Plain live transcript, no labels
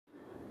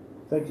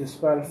Thank you,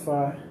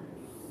 Spotify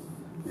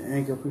and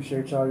Anchor.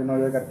 Appreciate y'all. You know,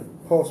 y'all got the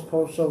post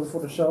show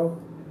before the show.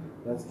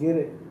 Let's get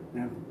it.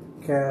 And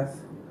Cast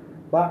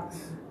Box.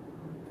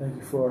 Thank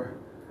you for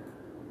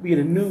being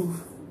a new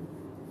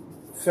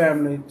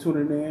family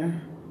tuning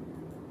in.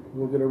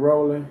 We'll get it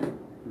rolling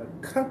in a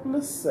couple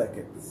of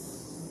seconds.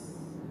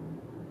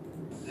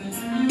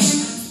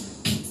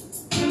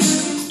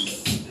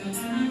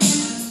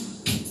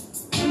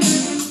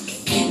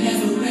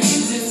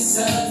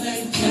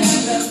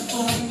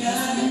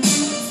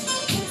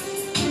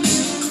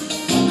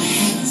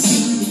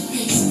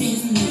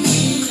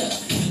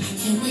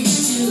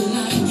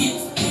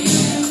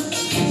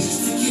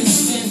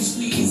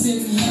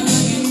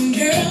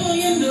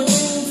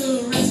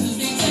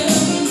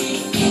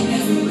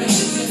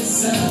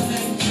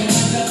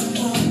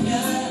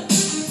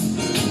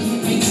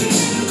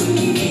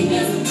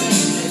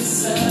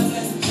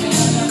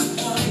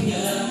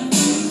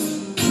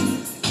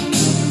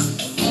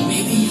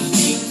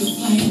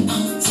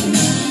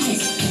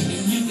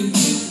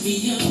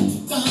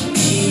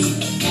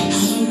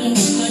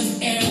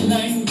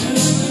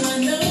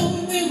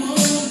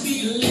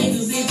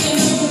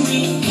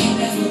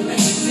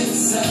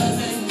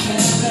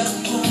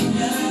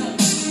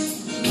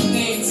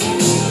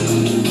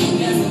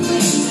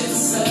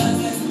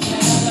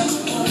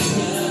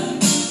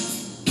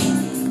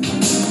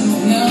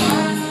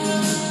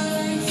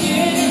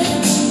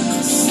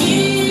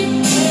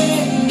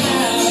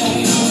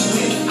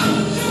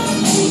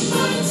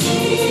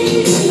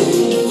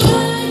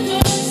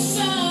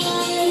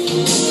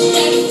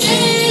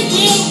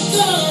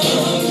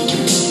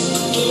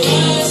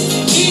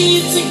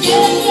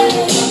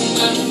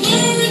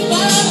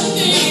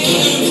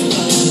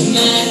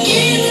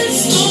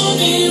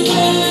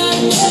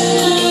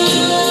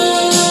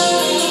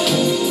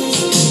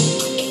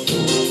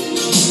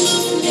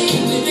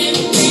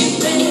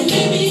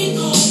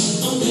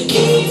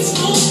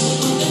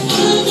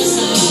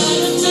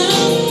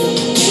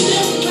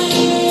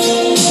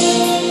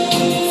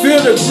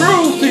 Feel the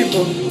groove,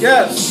 people.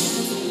 Yes.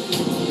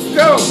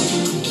 Go.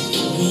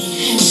 We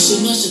have so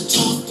much to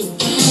talk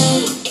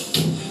about,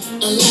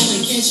 a lot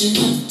of catching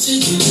up to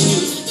do.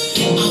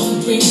 I'll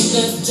bring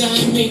the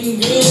diamond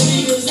girl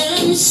because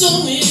I'm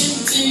so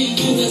into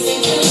you.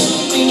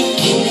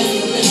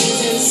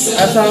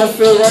 That's how I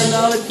feel right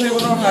now in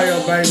Cleveland, Ohio,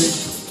 baby.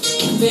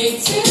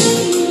 They tell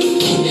me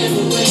you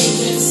never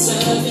rained in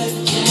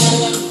Southern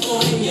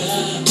California.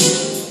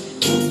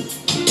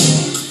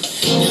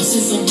 Now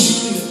since I'm here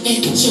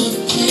at your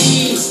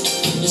place,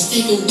 let's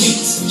take a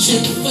week's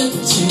trip for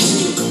two.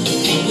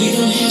 We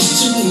don't have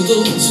to go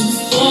too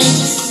far,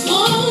 just as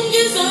long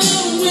as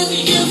I'm with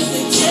you. Cause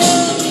they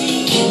tell me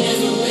it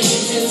never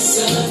rains in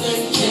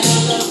Southern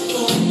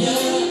California.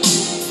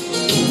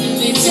 And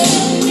they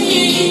tell me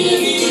it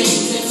never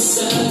rains in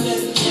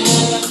Southern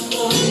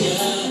California.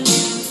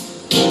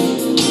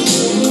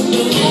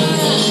 But I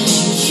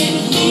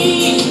can't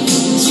be,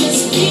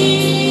 just be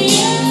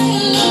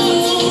alone.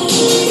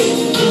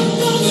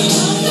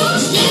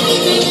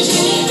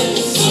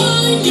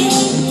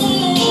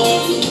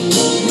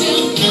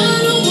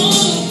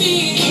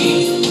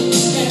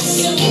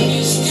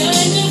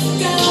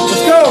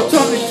 Let's go,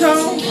 Tony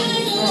Tone.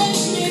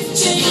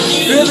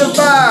 Feel the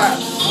vibe.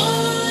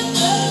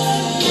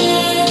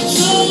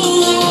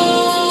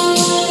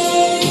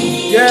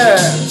 Yeah.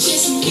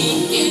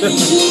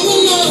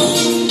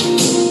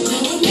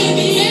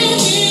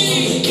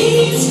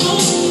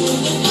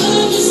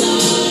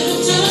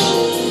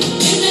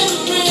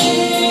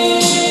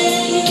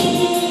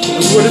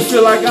 That's what it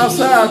feel like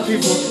outside,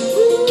 people.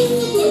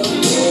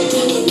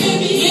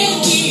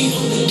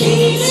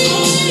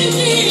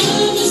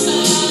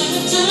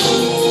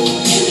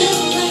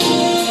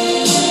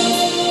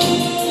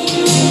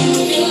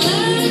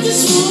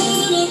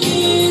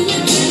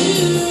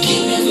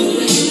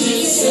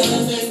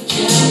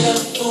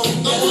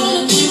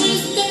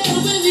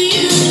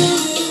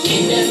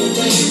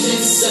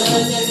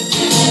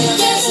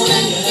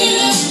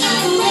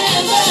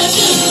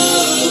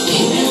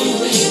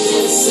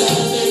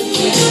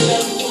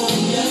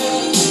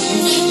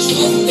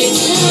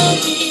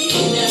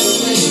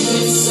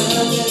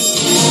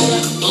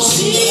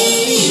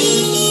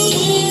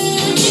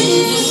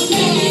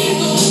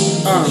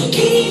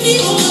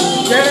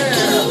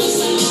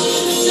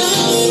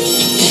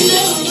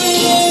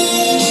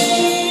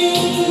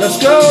 Let's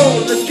go,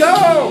 let's go.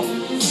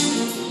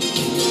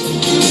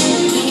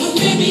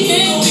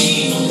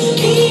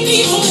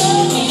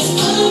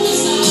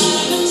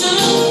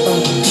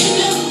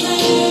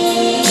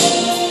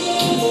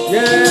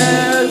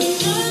 Yes,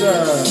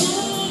 sir.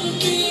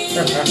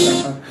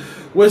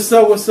 What's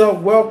up, what's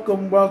up?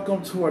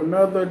 Welcome to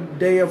another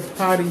day of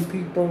partying,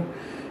 people.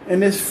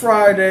 And it's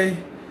Friday,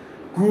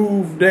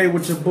 Groove Day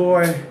with your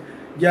boy,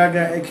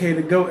 Yaga, aka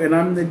The GOAT, and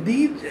I'm the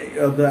DJ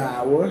of the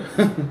hour.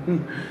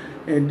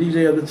 And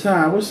DJ of the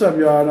time. What's up,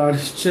 y'all? Now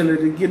just chilling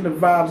and getting the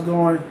vibes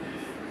going.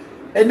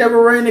 It never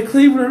rained in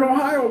Cleveland,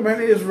 Ohio, man.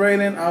 It is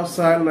raining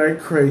outside like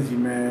crazy,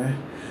 man.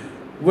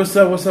 What's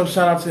up? What's up?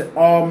 Shout out to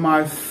all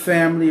my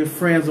family and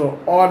friends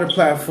on all the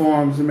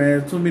platforms, man.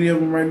 There's too many of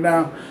them right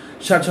now.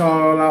 Shout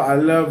y'all out. I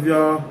love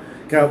y'all.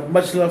 Got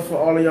much love for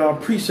all of y'all.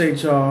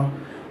 Appreciate y'all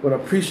with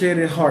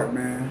appreciated heart,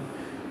 man.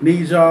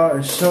 Need y'all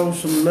and show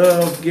some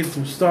love. Get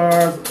some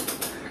stars,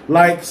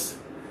 likes,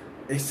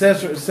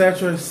 etc.,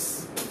 etc.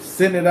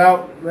 Send it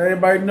out. Let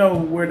everybody know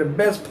we're the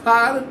best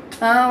part of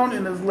town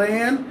in this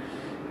land.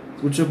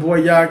 With your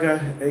boy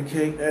Yaga,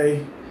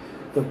 aka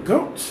the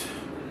GOAT.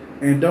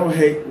 And don't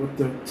hate with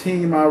the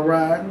team I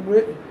riding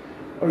with.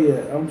 Oh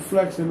yeah, I'm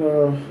flexing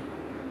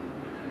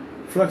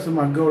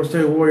my Golden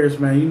State Warriors,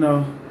 man. You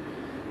know,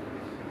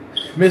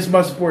 miss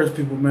my sports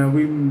people, man.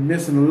 We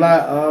missing a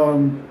lot.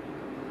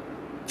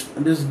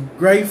 I'm just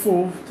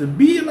grateful to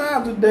be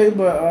alive today,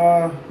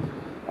 but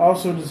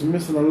also just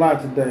missing a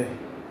lot today.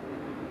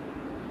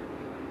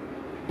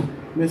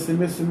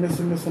 Missing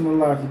a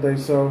lot today.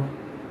 So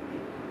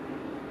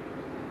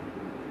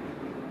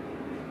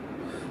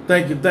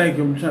thank you.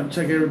 I'm trying to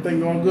check everything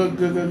going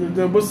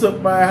good. What's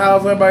up, man?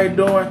 How's everybody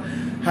doing?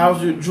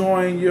 How's you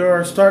enjoying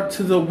your start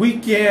to the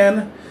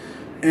weekend?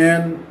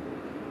 And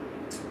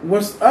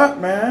what's up,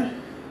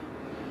 man?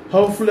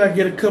 Hopefully I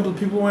get a couple of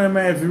people in,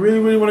 man. If you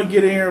really want to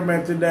get in here,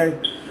 man, today.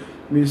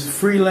 I mean, it's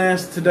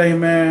freelance today,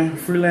 man.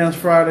 Freelance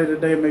Friday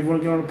today, man. If you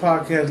want to get on the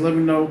podcast, let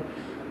me know.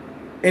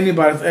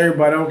 Anybody, it's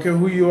everybody. I don't care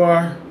who you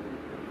are.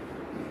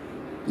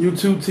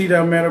 YouTube, T,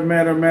 that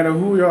matter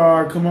who you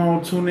are. Come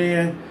on, tune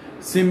in.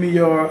 Send me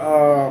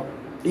your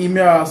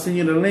email. I'll send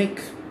you the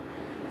link.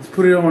 Just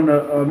put it on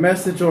the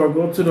message or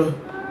go to the...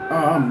 Oh,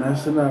 I'm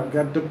messing up.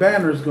 Got the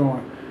banners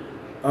going.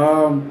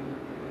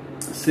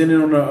 Send it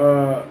on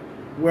the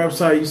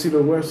website. You see the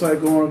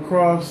website going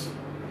across.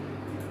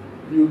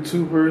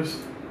 YouTubers,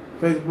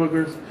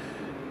 Facebookers.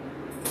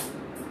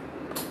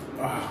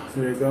 Oh,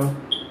 there you go.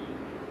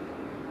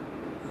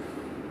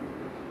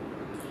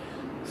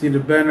 See the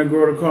banner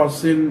go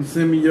across.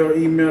 Send me your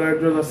email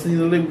address. I'll send you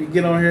the link. We can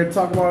get on here and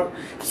talk about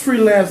it's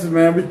freelancing,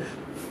 man. We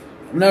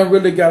not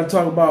really got to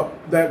talk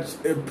about that's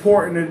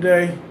important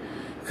today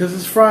because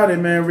it's Friday,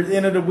 man. We're at the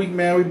end of the week,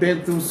 man. We've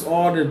been through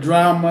all the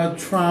drama,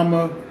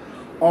 trauma,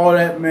 all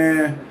that,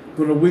 man.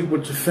 Through the week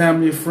with your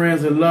family,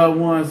 friends, and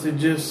loved ones.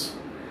 It's just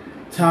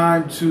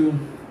time to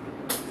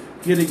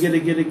get it.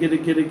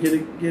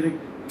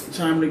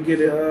 Time to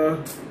get it.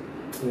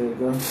 There you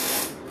go.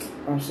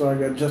 I'm sorry,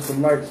 I got just the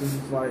lights. This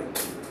is like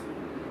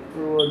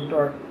real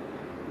dark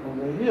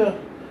over here.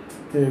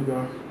 There you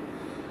go.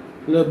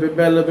 A little bit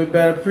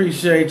better.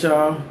 Appreciate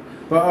y'all.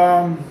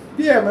 But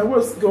yeah, man,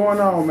 what's going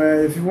on,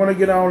 man? If you want to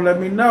get on, let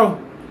me know.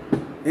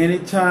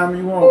 Anytime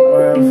you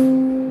want,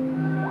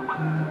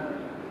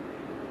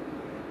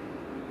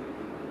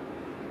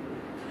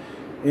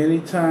 man.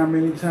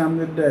 Anytime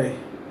today.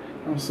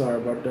 I'm sorry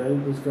about that.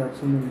 It just got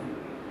too many.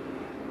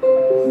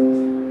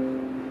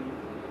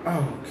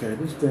 Oh, okay,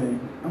 this thing.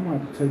 I'm gonna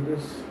have to take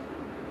this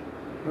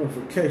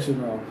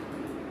notification off.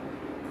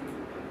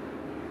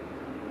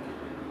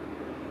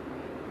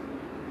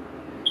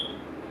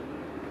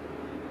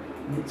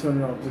 Let me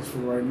turn it off just for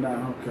right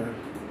now. Okay.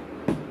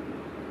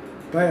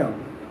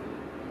 Bam.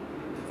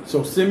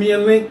 So send me a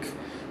link.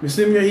 You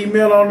send me your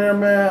email on there,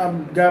 man.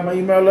 I got my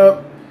email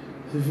up.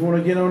 So if you want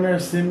to get on there,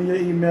 send me your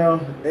email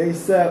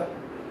ASAP.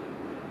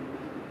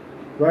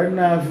 Right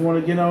now, if you want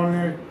to get on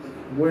there,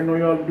 waiting on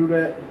y'all to do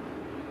that.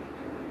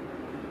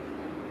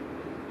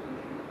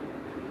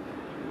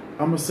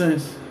 I'm going to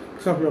send a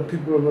couple of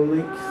people the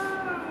links.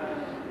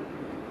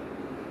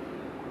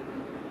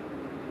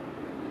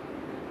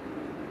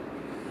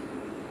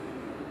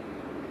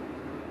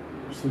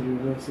 So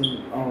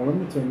oh, let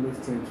me turn this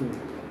thing too.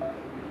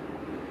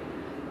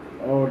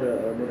 Oh,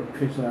 the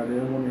notification out there.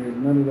 I don't want to hear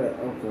none of that.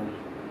 Okay.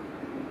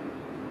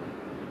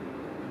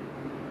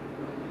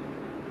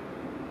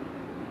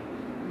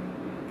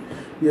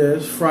 Yeah,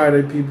 it's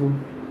Friday, people.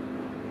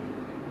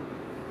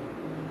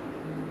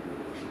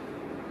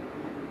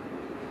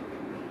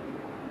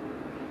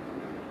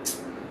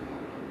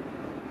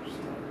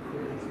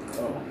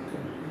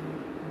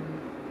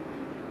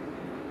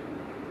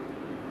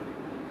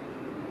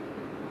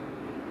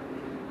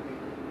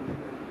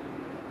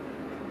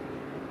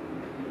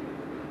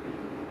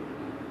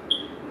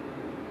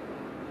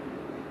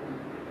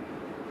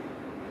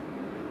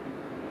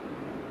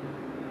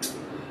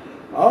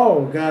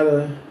 Oh,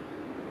 gotta.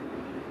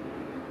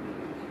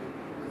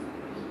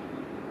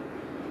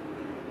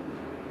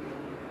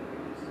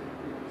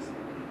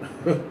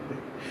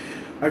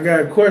 I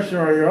got a question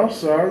right here. I'm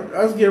sorry.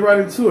 Let's get right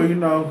into it. You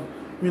know,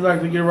 we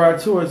like to get right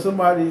to it.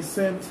 Somebody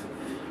sent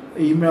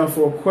an email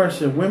for a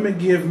question. Women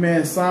give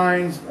men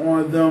signs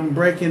on them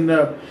breaking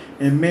up,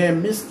 and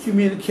men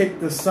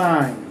miscommunicate the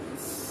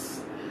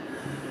signs.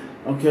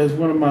 Okay, it's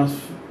one of my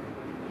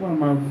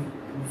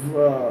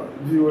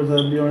viewers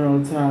I be on all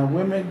the time.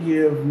 Women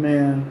give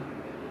men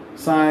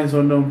signs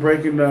on them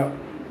breaking up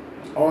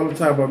all the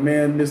time, but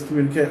men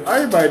miscommunicate.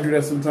 Everybody do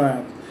that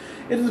sometimes.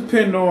 It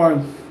depends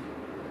on.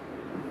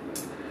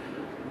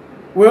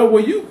 Well,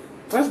 when you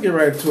let's get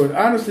right to it.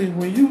 Honestly,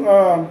 when you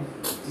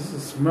this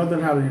is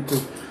smothering out of here too.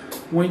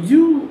 When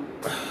you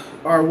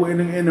are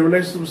in a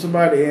relationship with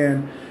somebody,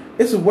 and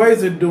it's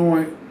ways of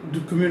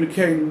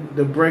communicating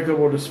the breakup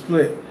or the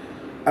split.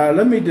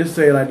 Let me just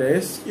say it like that.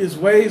 It's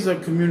ways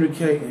of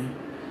communicating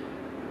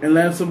and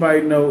letting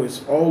somebody know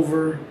it's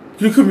over.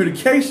 Through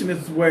communication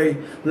is the way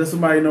to let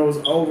somebody know it's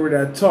over.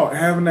 That talk,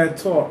 having that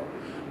talk,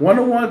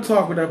 one-on-one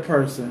talk with that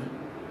person,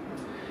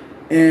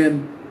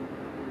 and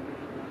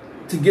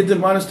to get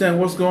them to understand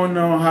what's going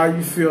on, how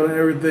you feel, and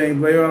everything.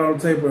 Lay it out on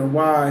the table and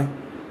why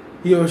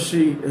he or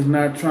she is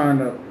not trying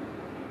to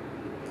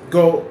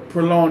go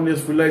prolong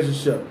this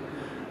relationship.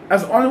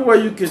 That's the only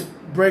way you can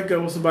break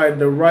up with somebody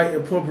the right,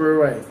 appropriate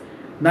way.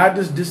 Not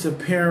just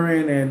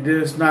disappearing and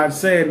just not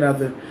saying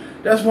nothing.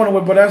 That's one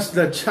way, but that's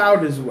the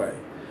childish way.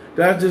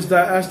 That's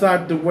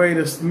not the way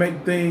to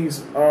make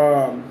things,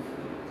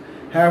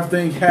 have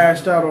things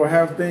hashed out or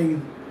have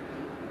things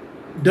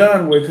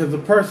done with. Because the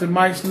person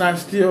might not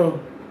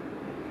still,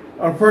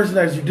 or the person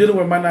that you're dealing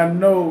with might not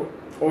know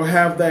or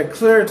have that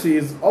clarity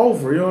is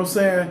over. You know what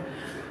I'm saying?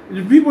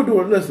 People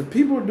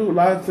do a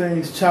lot of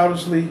things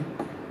childishly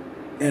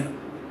and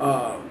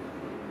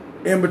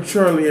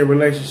immaturely in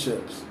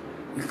relationships,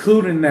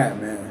 including that,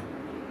 man.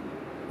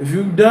 If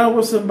you're done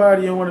with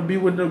somebody and want to be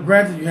with them,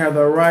 granted you have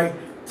the right,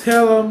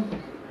 tell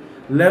them,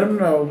 let them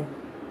know,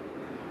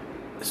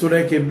 so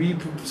they can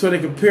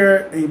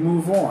pair and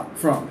move on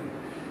from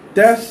it.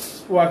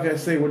 That's what I can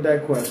say with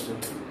that question.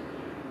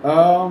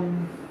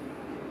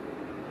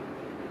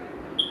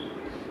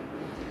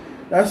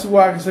 That's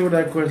what I can say with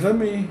that question. Let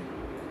me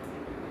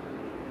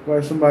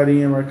invite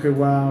somebody in right quick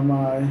while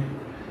I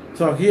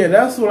talk. Yeah,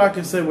 that's what I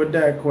can say with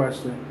that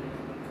question.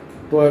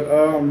 But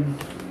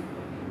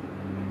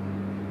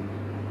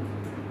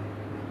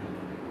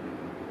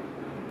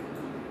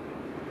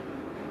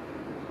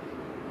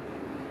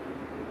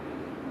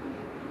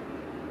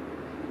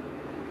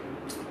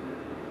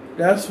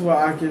that's what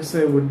I can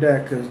say with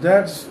that, because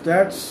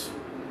that's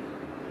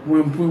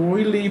when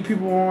we leave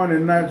people on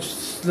and not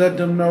let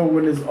them know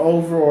when it's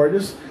over, or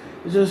it's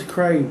just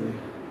crazy.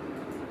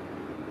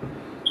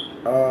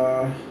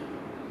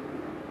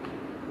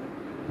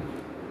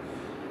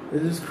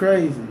 It's just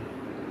crazy.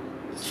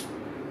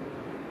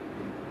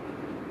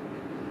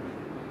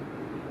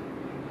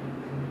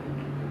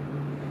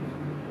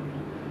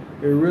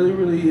 It really,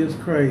 really is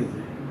crazy.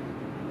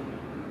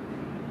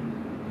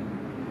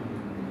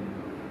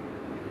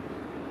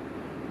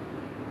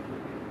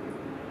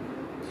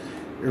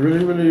 It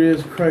really, really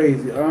is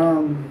crazy.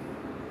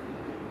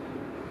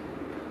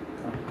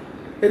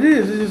 It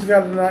is. You just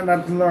got to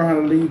not to learn how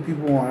to lead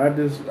people on.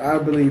 I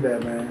believe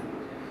that, man.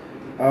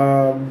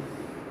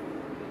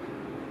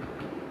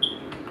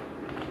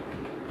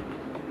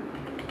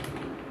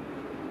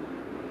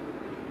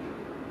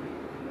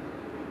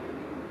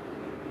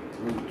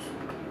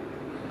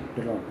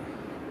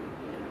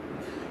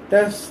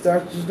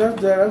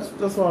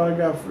 That's all I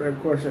got for that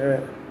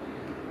question.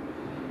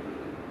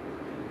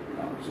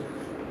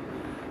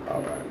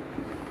 All right.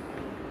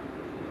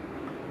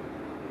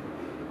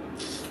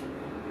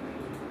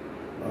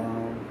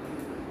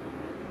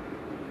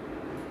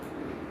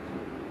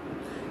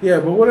 Yeah,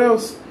 but what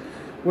else?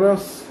 What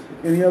else?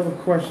 Any other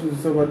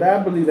questions? So, but I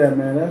believe that,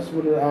 man. That's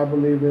what I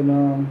believe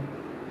in.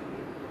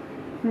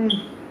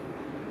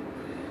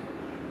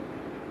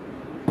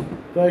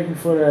 Thank you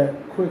for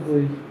that.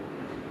 Quickly.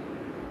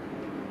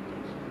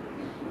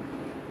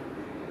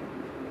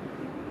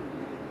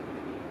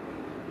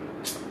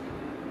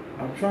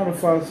 I'm trying to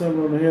find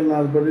something on the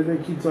headlines, but they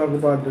keep talking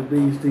about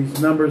these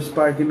numbers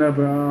spiking up,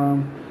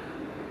 and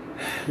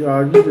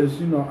y'all,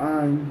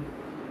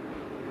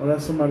 oh,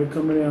 that's somebody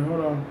coming in.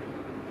 Hold on.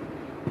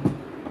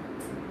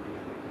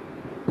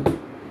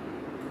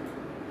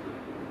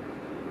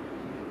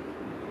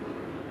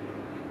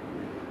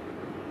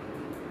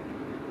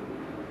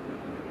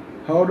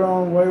 Hold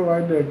on, wait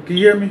right there. Can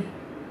you hear me?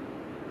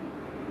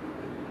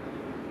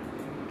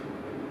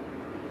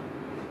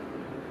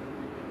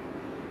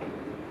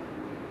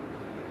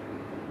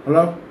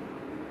 Hello?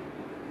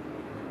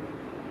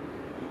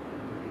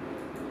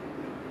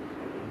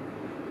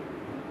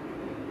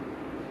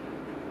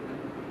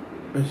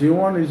 Is you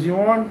on? Is you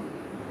on?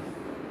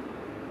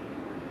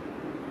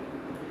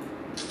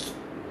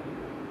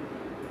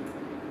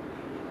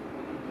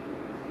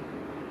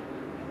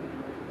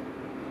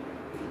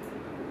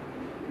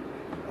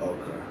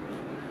 Okay.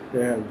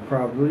 They have a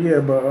problem. Yeah,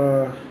 but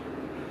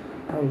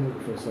I was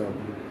looking for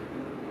something.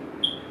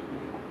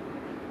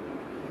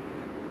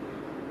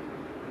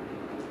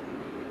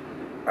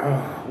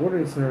 What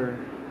is her?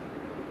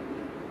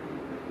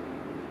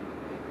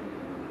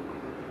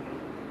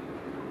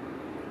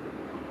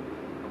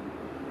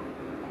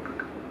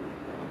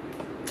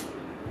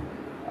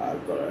 I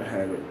thought I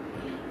had it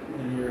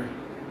in here.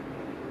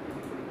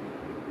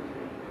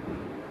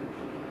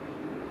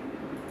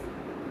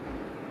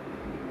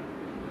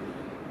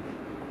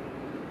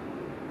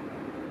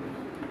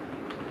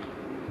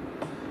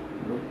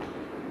 Nope.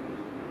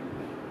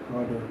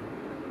 Hold on.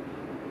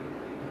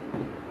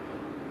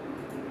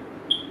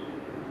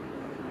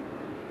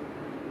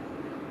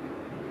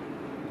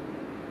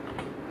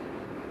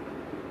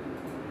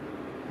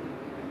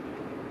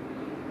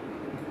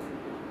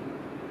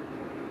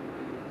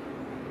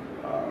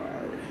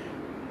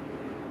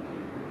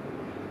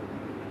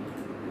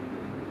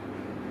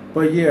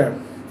 But yeah.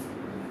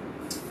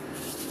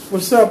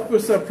 What's up?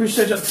 What's up?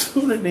 Appreciate y'all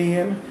tuning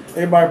in.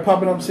 Everybody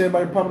popping up, say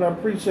everybody popping up.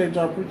 Appreciate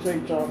y'all.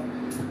 Appreciate y'all.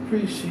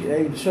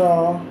 Appreciate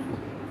y'all.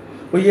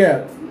 But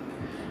yeah,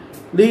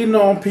 leading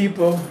on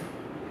people.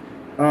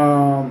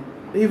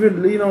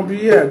 Even leading on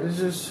people. Yeah, this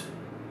is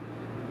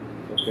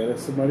okay.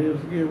 That's somebody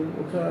else again.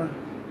 What time?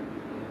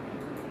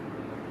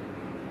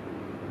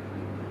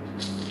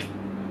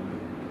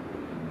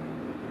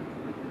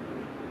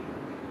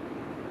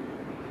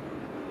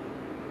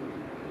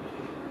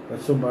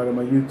 That's somebody on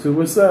my YouTube.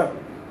 What's up?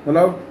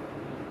 Hello?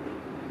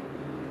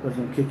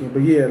 Wasn't kicking.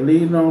 But yeah,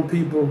 leading on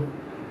people.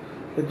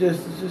 It's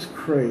just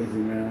crazy,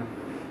 man.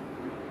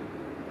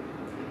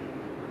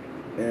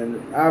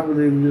 And I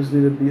believe we just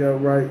need to be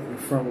upright in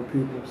front of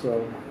people.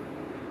 So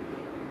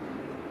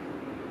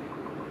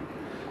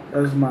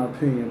that's my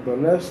opinion. But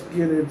let's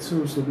get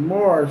into some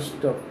more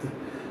stuff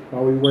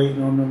while we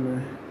waiting on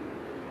them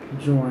to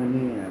join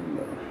in.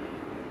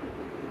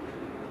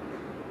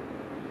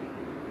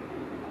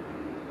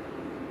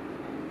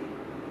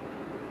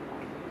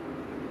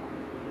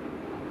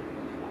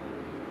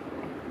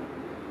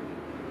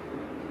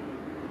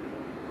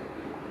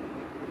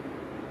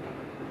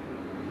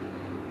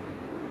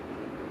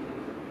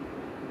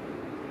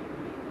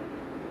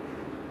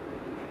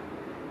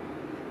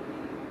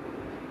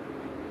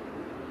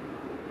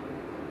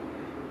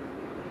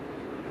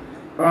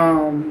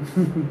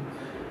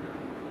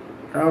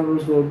 I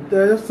was going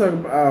to let's talk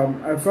about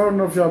I don't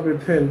know if y'all been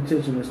paying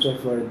attention and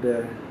stuff like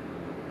that.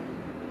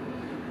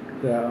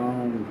 That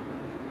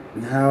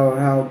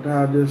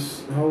how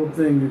this whole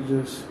thing is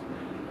just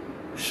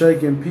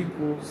shaking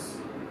people's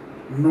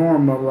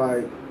norm of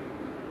like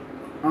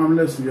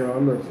listen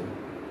y'all, listen.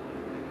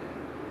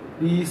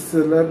 These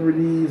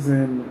celebrities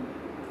and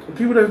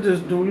people that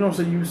just do, you know what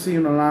I'm saying, you see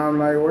in the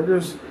limelight or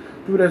just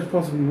people that's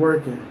supposed to be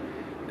working,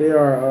 they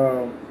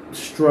are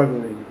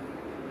struggling,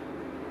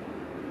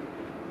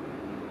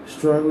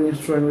 to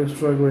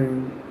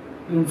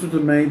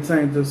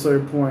maintain to a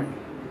certain point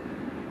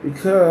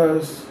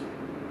because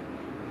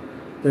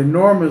the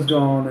norm is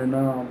gone, and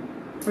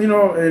you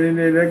know, and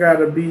they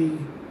gotta be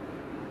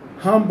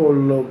humble a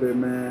little bit,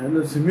 man.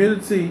 Listen,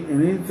 humility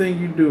in anything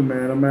you do,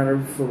 man, no matter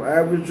from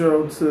average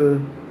Joe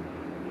to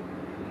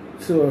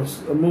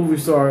a movie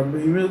star,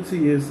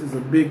 humility is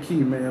a big key,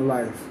 man, in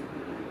life.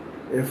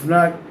 If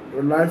not,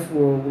 life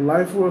will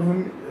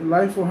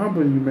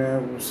humble you,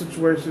 man. With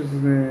situations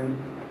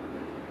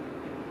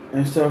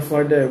and stuff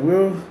like that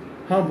will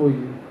humble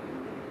you.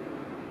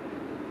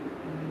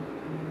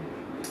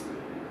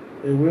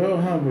 It will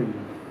humble you.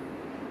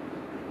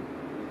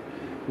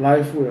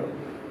 Life will.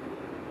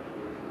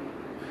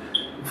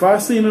 If I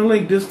seen a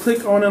link, just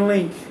click on the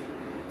link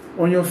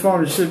on your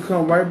phone. It should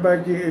come right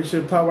back in. It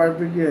should pop right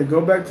back in. Go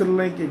back to the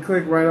link and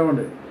click right on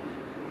it.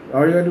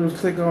 All you gotta do is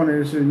click on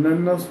it.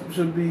 Nothing else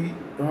should be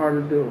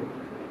hard to do.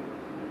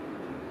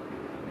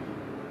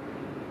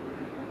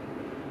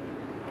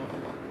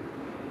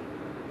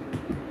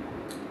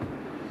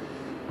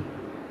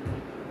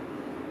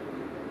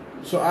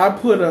 So I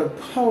put a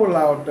poll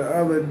out the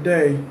other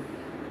day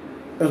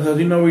because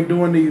you know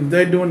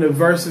they're doing the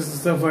verses and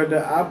stuff like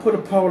that. I put a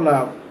poll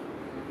out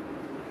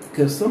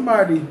because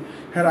somebody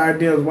had an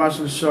idea of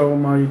watching the show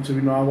on my YouTube.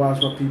 You know, I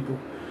watch my people.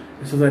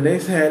 And so like they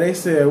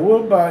said,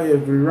 what about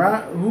if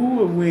who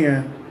would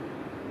win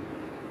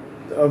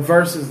a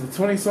versus, the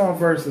 20-song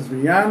versus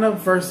Rihanna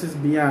versus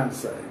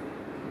Beyonce?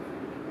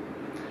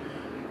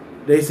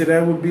 They said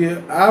I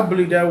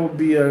believe that would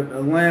be a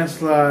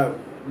landslide.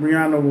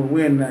 Rihanna would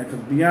win that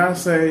because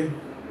Beyonce,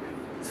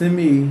 to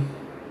me,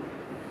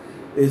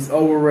 is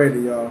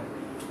overrated, y'all.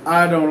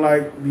 I don't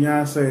like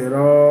Beyonce at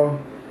all.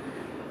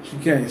 She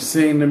can't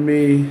sing to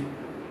me.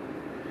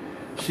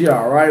 She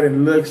alright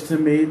in looks to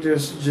me.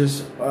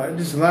 Just a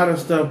lot of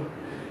stuff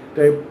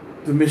the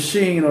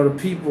machine or the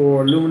people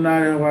or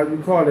Illuminati, whatever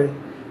you call it,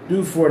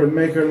 do for her to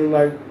make her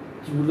look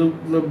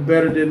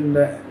better than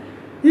that.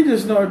 You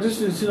just know,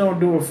 she don't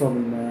do it for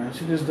me, man.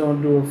 She just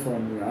don't do it for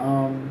me.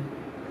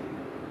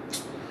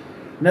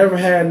 Never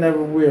had,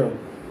 never will.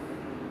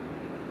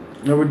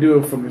 Never do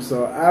it for me.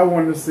 So I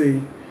want to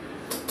see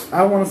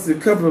a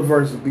couple of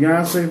verses.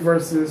 Beyonce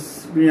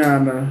versus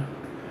Rihanna.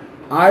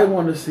 I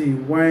want to see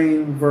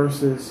Wayne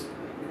versus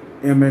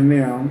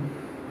Eminem.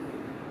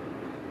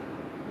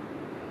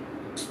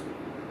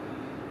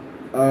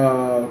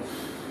 I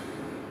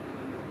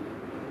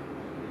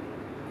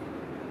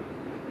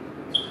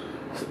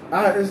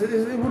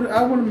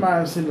wouldn't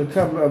mind seeing a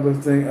couple of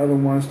other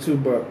ones too,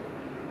 but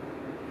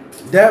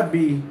that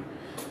be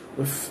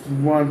the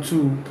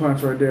 1-2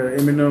 punch right there.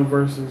 Eminem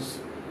versus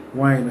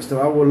Wayne and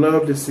stuff. I would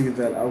love to see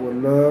that. I would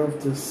love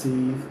to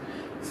see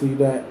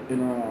that. You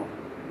know,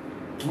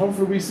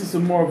 hopefully we see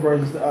some more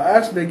verses.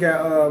 Actually, they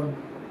got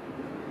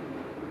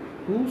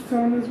who's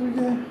coming this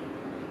weekend?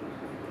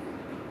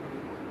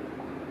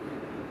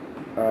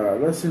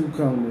 Let's see who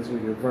coming this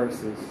weekend.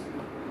 Versus.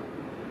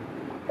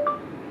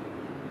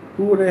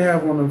 Who would they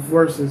have on the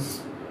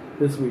verses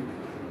this week?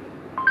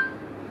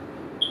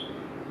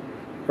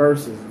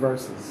 Versus.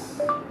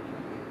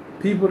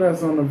 People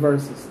that's on the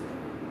verses.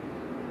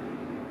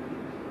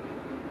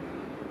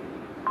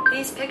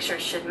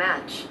 pictures should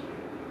match.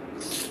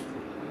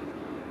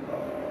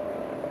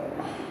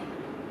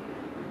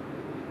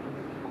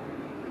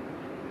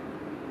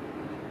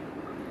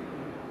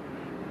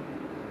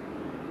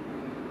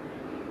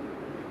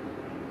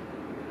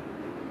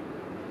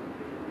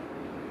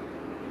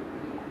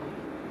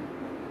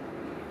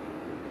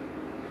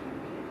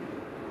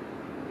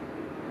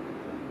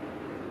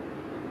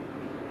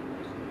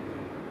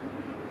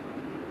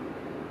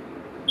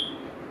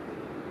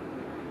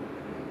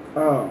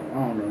 Oh, I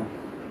don't know.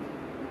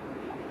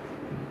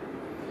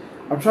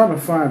 I'm trying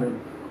to find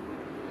him.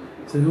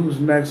 See who's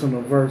next on the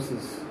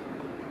verses.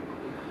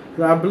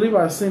 I believe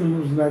I've seen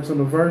who's next on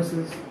the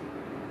verses.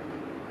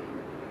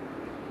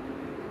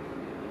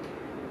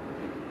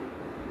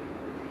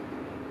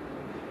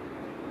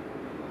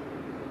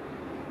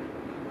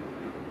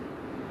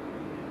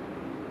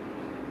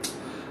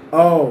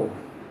 Oh,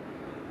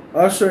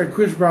 Usher and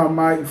Chris Brown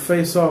might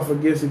face off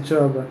against each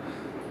other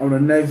on the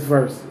next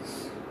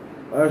verses.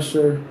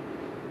 Usher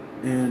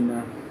and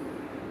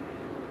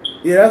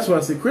yeah, that's what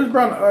I see. Chris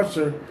Brown and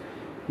Usher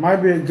might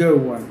be a good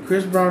one.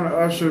 Chris Brown and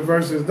Usher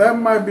versus that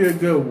might be a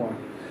good one.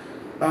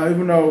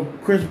 Even though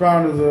Chris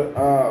Brown is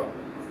a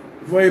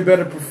way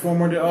better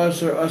performer than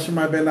Usher, Usher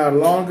might be out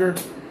longer.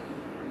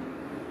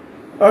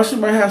 Usher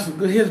might have some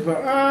good hits,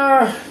 but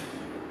I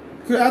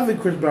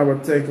think Chris Brown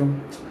would take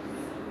him.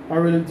 I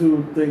really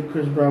do think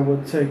Chris Brown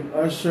would take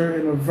Usher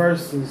in a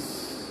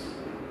versus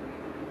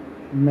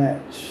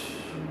match.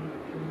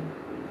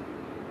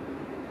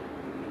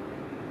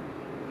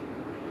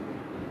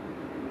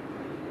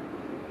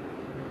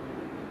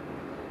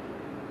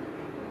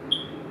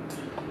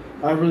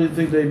 I really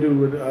think they do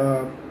with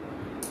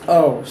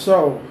it's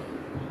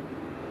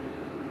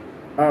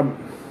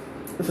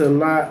a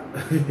lot.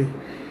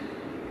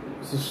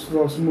 It's a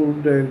slow,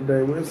 smooth day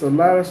today. It's a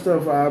lot of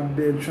stuff I'm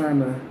trying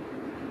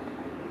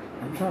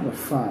to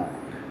find.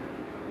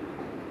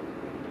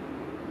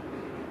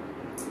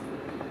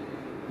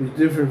 These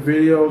different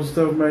videos and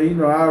stuff, man. You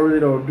know, I really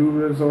don't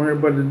do this on here,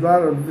 but there's a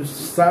lot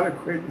of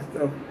crazy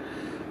stuff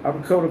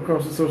I've come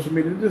across on social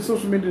media. This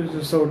social media is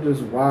just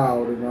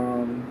wild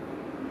and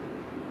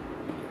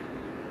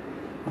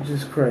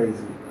just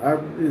crazy.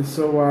 It's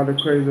so wild and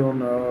crazy on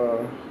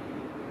the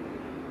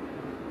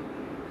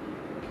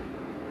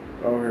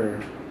over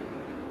here.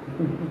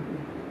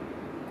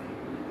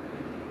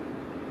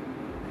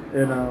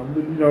 And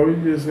you know, you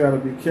just gotta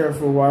be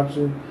careful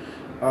watching.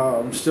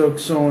 I'm still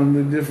showing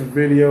the different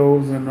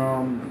videos and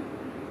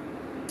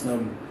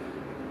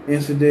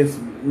incidents,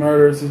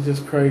 murders. It's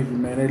just crazy,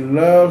 man. They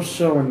love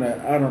showing that.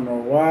 I don't know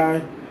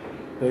why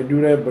they do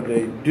that, but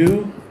they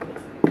do.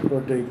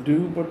 But they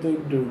do.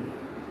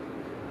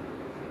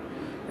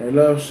 They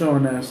love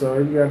showing that, so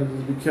you gotta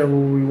just be careful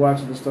when we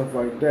watching the stuff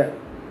like that.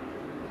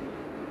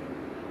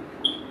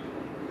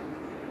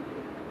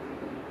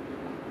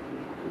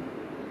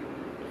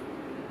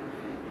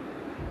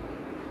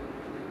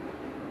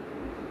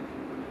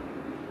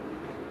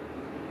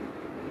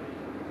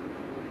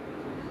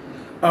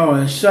 Oh,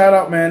 and shout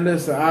out, man.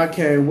 Listen, I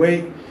can't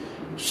wait.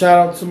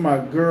 Shout out to my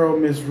girl,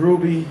 Miss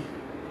Ruby.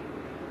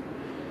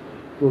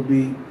 Will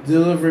be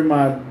delivering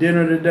my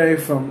dinner today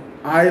from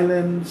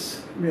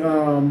Islands.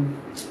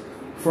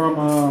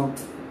 From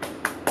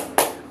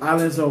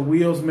Islands on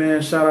Wheels,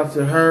 man. Shout out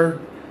to her.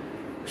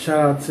 Shout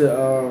out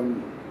to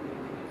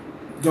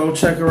go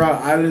check her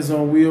out, Islands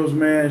on Wheels,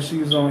 man.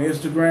 She's on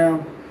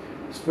Instagram.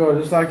 Spelled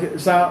just like it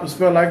sounds.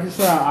 Spelled like it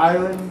sounds.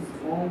 Islands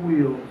on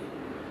Wheels.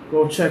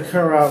 Go check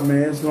her out,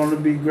 man. It's gonna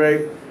be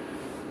great.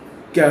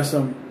 Got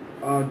some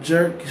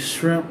jerk,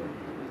 shrimp,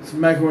 some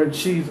macaroni and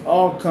cheese,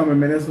 all coming,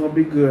 man. It's gonna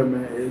be good,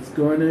 man. It's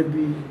gonna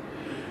be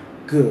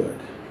good.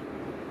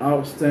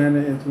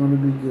 Outstanding. It's gonna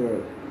be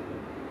good.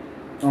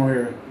 On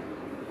here.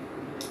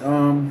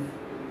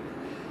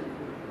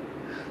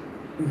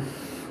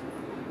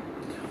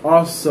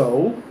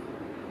 Also,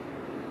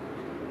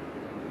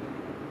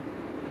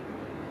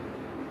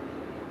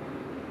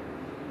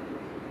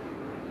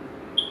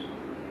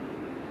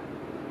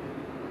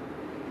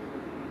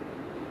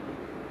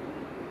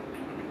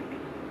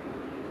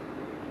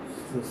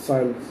 the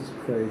silence is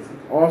crazy.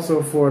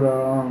 Also for the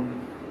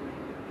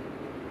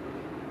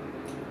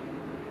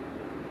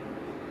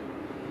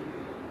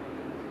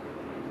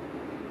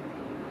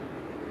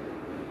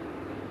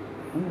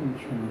I'm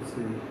trying to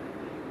see.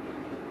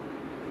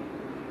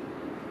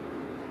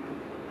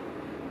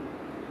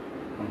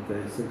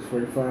 Okay,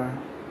 6:45.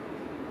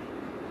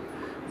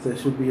 So it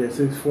should be at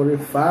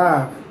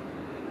 6:45.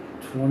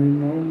 20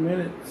 more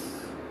minutes.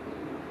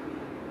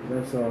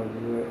 That's all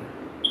good.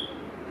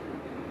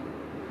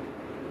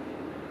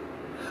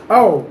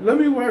 Oh, let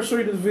me show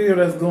you this video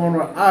that's going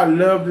on. I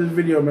love this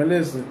video, man.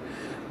 Listen,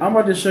 I'm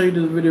about to show you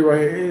this video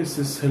right here. It's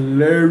just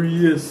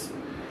hilarious.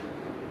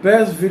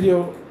 Best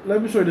video.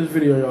 Let me show you this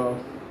video, y'all.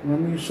 Let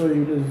me show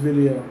you this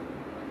video.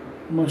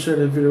 I'm going to share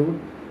this video.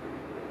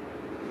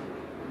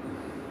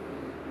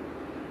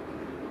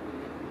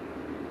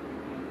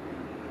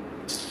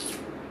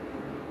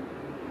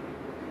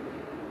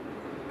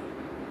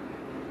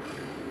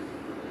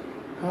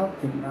 How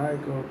can I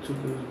go to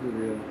this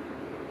video?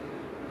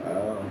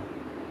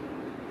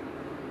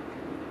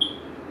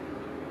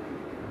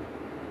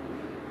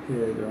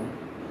 Here you go.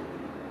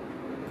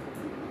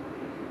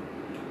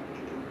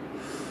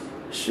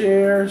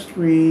 Share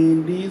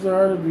screen. These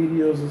are the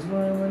videos. That's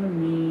what I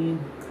mean.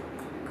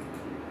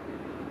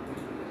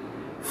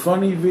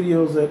 Funny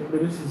videos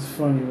but this is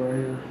funny right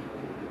here.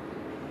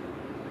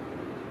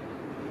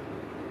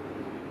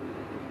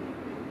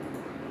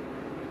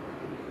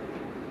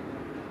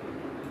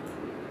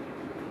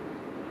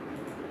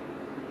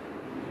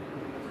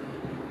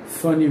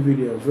 Funny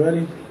videos.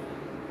 Ready?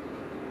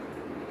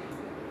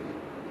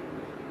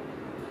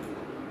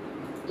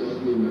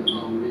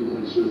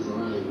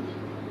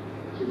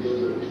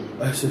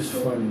 That's just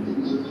funny.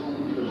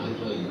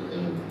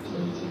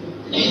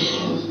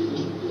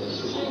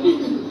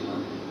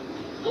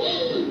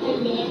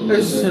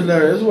 This is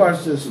hilarious. Let's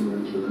watch this.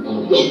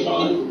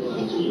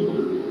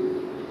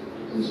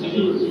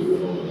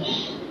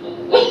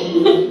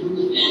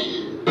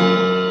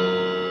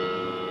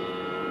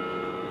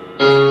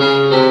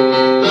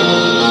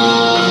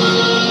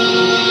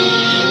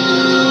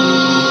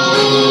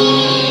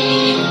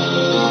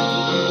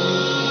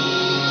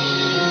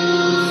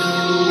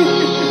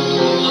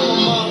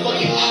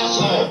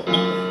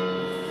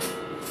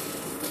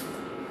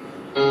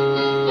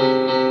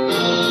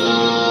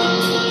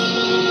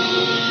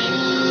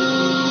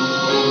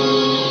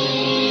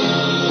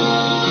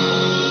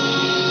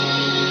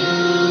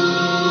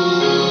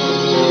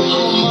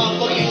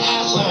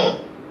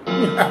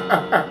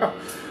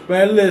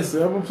 Man,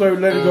 listen, I'm gonna play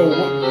Let It Go.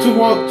 Two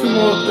more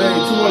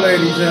things, two more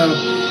ladies, and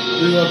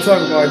we're gonna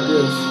talk about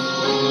this.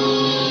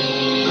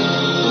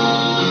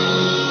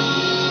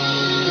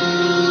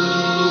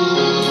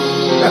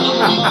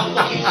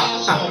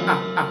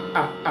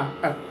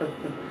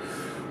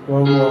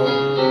 One more.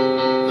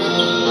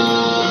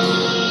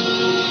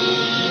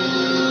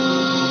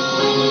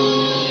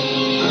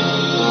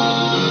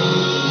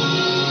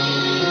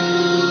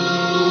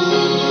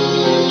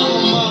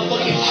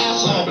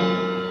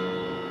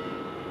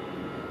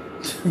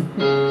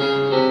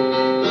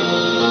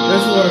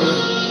 That's one of it.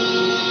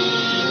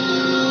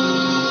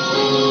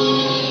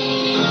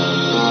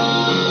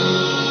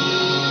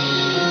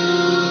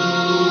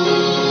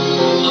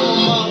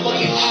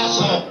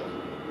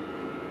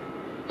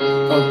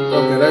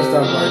 Okay, that's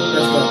not right.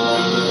 That's not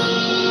right there.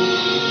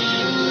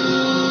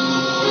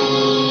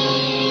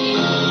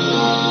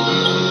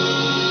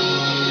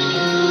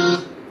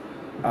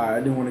 Alright, I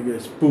didn't want to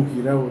get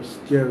spooky. That was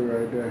scary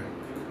right there.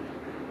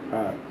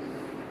 Alright.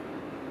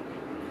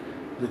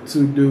 The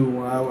two dudes,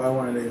 I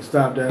wanted to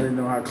stop that. I didn't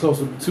know how close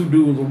the two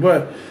dudes were.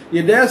 But,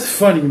 yeah, that's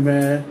funny,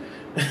 man.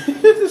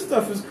 This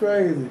stuff is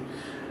crazy.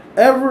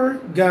 Ever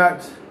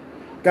got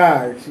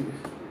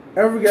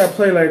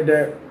played like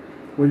that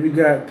when you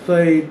got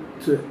played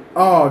to,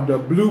 the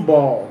blue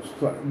balls,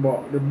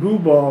 the blue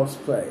balls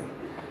play?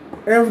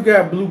 Ever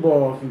got blue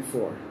balls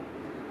before?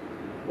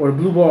 Or the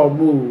blue ball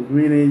move,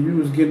 meaning you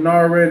was getting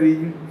already,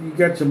 you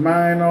got your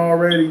mind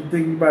already, you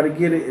think you about to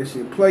get it, and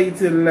she played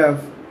to the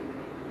left,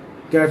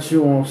 got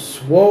you on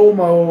swole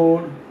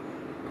mode,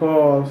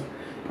 pause,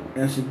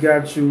 and she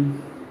got you,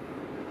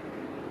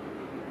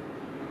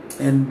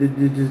 and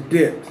it just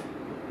dipped.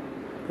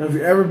 Have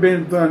you ever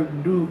been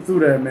through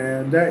that,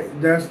 man?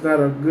 That's not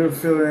a good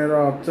feeling at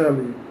all, I'm telling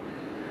you.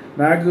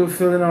 Not a good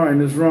feeling at all,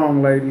 and it's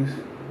wrong, ladies.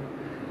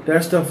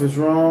 That stuff is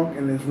wrong,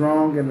 and it's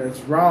wrong, and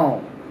it's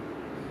wrong.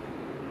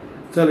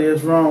 I'm telling you,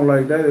 it's wrong.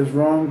 Like, that is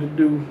wrong to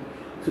do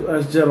to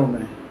us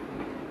gentlemen.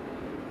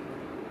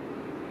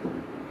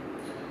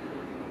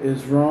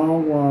 It's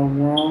wrong,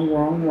 wrong, wrong,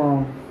 wrong,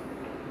 wrong.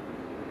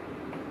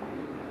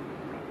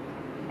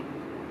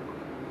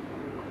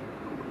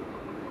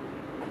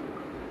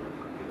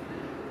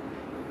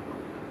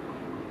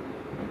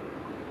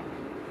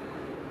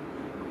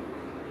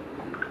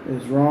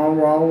 It's wrong,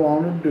 wrong,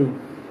 wrong to do.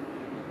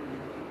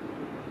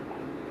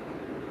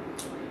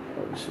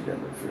 Oh, she got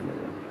me feeling.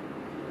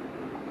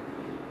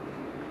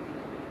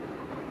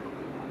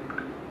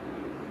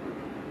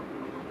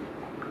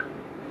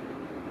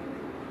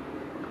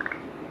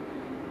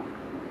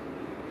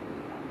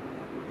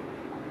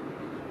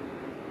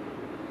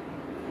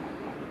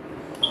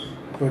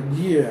 But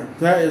yeah,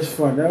 that is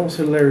fun. That was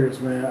hilarious,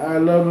 man. I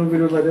love them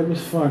videos like that. It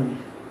was funny.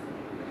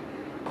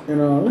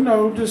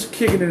 And just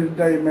kicking it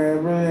today,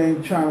 man. Really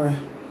ain't trying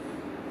to,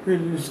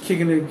 really just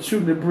kicking it,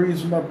 shooting the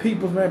breeze with my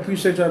people, man.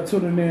 Appreciate y'all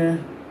tuning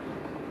in.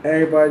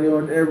 Everybody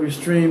on every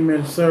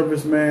streaming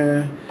service,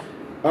 man.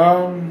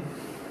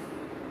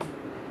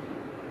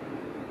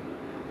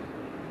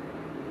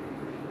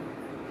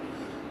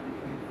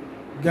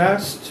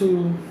 Gots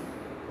to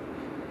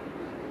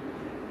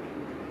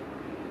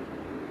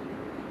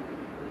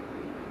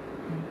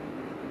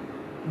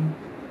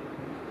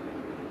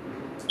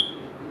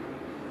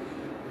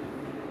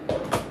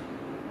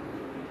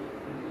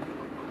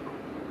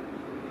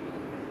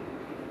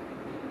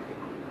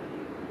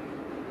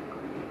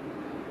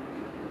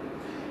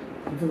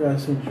I forgot I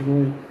sent you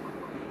away.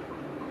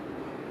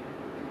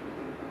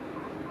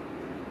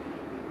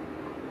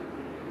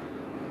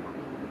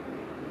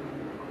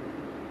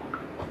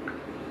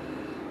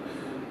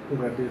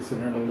 think I did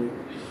send her the link.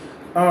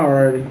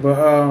 Alrighty, but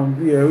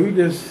yeah, we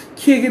just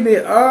kicking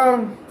it.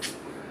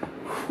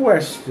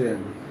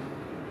 Question.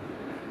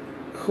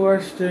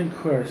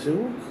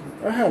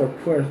 I had a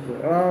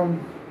question.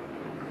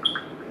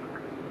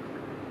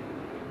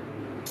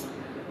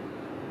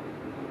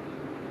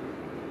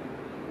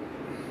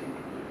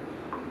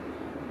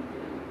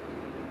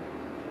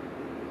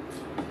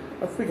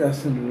 I think I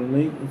sent you the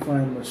link if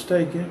I'm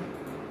mistaken.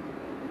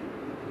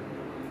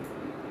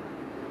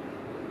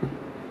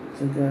 I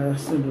think I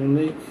sent you the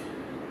link.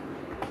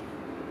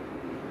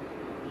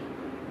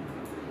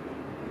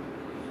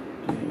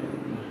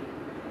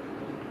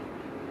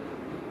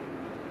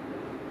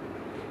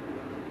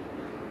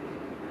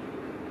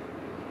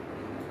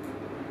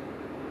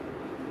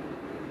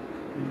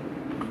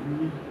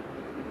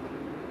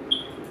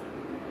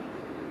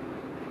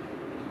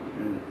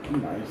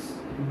 Nice.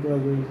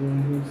 Brothers,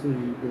 let's see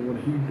what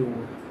he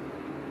doing.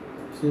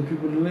 Send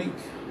people the link.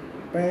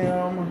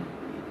 Bam.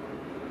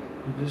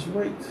 You just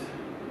wait.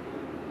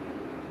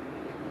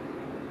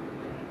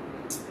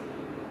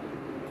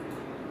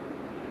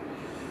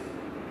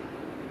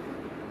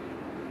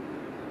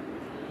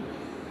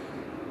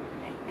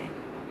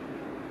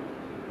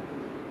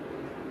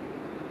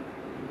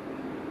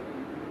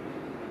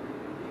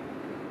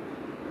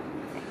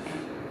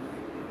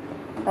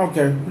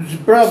 Okay,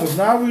 brothers,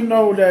 now we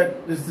know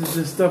that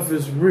this stuff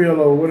is real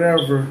or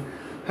whatever.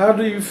 How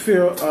do you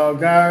feel,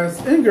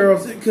 guys and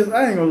girls? Because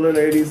I ain't gonna lie,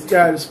 ladies,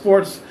 guys,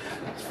 sports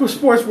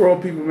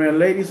world people, man,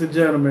 ladies and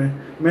gentlemen,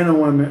 men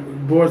and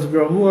women, boys and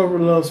girls, whoever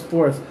loves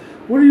sports.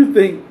 What do you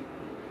think,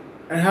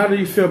 and how do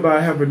you feel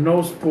about having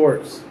no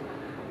sports?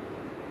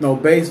 No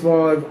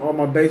baseball, all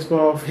my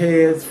baseball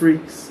heads,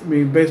 freaks,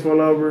 baseball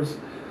lovers.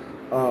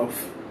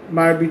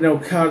 Might be no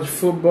college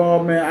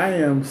football, man. I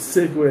am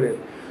sick with it.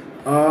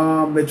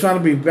 They're trying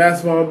to be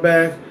basketball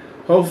back.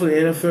 Hopefully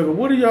NFL. But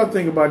what do y'all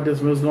think about this?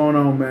 What's going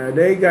on, man?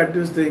 They got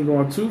this thing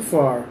going too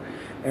far.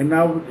 And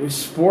now it's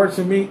sports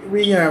and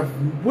we have,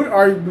 what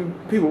are you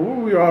people, what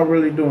are we all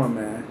really doing,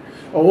 man?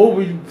 Or what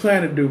we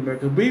plan to do, man?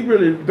 Because we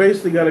really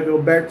basically got to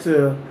go back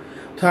to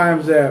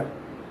times that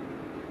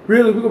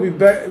really we're going to be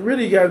back,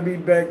 really got to be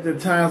back to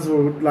times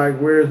where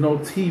there's no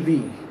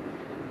TV.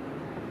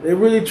 They're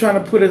really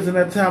trying to put us in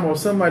that time or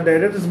something like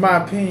that. That's just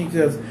my opinion,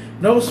 because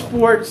no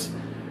sports,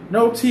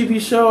 no TV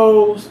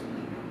shows.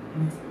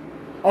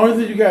 Only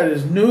thing you got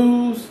is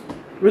news.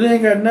 Really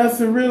ain't got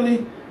nothing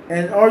really.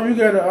 And all you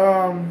got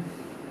to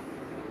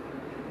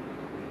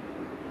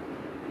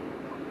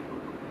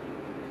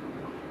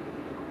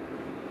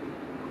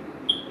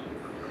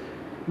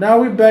now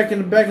we back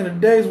in the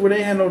days where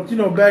they had no,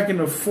 back in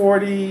the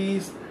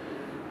 40s,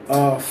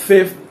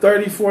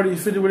 30, 40,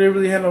 50, where they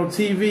really had no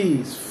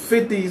TVs.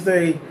 50s,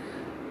 I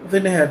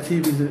think they had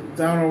TVs. I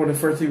don't know what the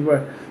first TV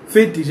was.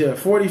 50s, yeah,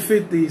 40,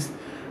 50s.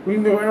 We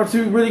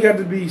really got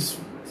to be, there's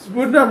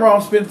nothing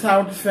wrong spending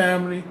time with the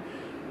family,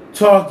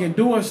 talking,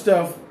 doing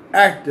stuff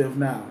active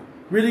now.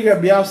 Really got to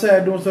be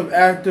outside doing stuff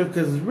active,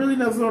 because there's really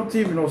nothing on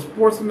TV, no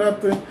sports or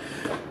nothing.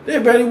 They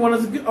barely want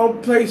us to go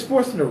play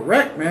sports in the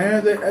rec,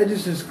 man.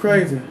 It's just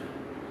crazy.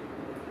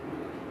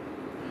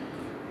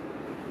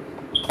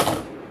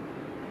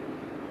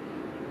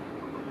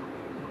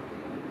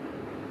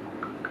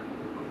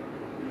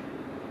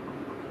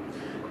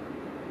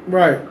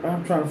 Right,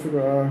 I'm trying to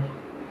figure out.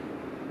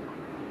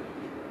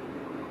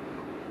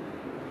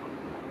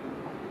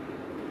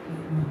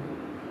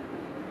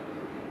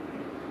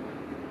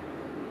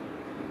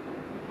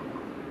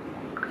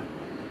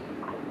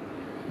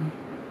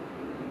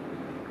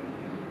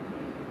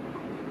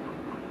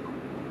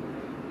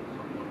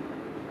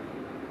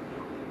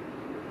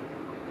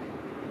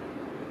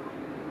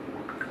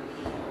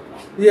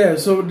 Yeah,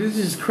 so this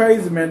is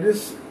crazy, man.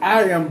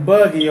 I am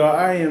buggy, or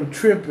I am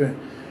tripping.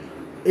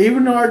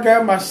 Even though I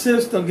got my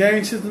system,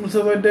 game system and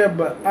stuff like that,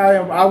 but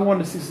I want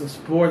to see some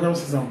sports. I want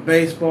to see some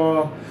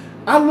baseball.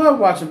 I love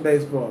watching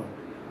baseball.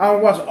 I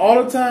don't watch it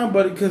all the time,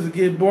 but because it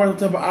gets boring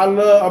sometimes.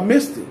 But I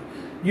missed it.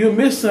 You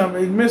miss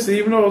something, you miss it,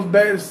 even though it's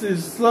bad,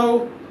 it's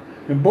slow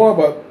and boring.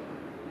 But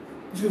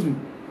excuse me,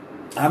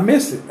 I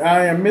miss it.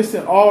 I am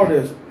missing all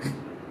this.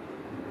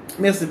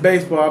 Missing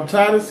baseball. I'm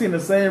tired of seeing the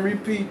same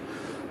repeat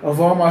of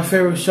all my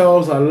favorite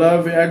shows. I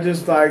love it. I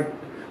just like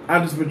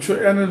watching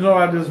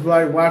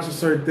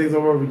certain things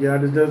over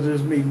again. That's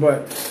just me.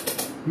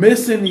 But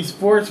missing these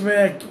sports,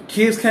 man.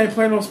 Kids can't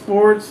play no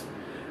sports.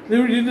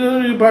 They're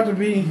literally about to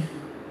be.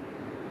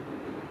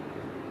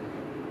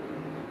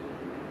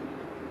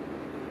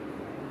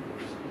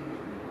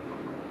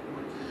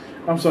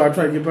 I'm sorry, I'm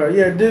trying to get back.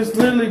 Yeah, I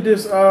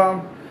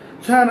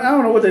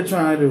don't know what they're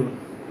trying to do.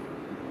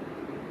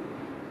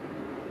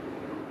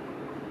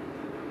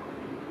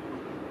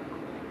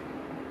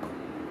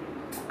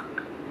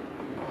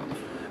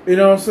 You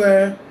know what I'm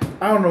saying?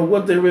 I don't know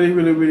what they really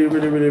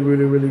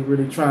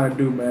trying to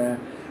do, man.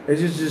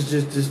 It's just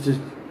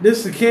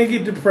this can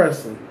get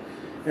depressing.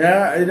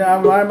 Yeah, and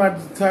I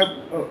might type.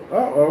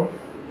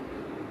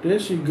 There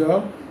she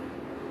go.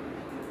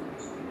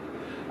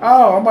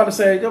 Oh, I'm about to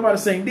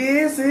sing.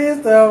 This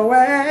is the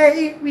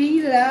way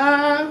we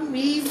love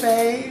me,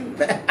 baby.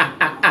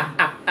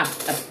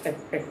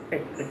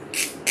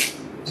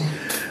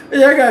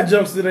 Yeah, I got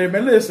jokes today,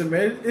 man. Listen,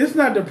 man, it's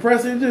not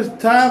depressing. It's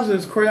just times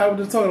is crazy. I was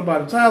just talking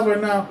about it. Times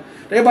right now,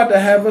 they about to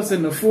have us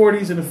in the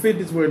 40s and the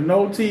 50s with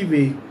no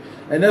TV.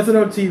 And nothing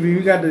on TV.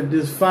 We got to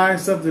just find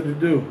something to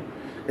do.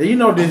 And you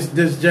know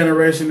this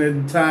generation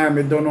and time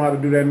that don't know how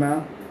to do that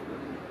now.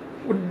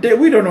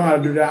 We don't know how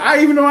to do that.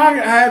 I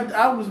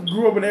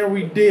grew up in there,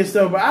 we did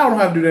stuff, but I don't know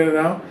how to do that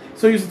now.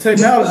 So used to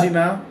technology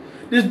now.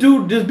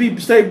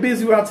 Stay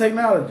busy without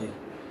technology.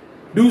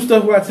 Do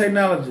stuff without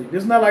technology.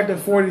 It's not like the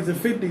 40s and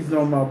 50s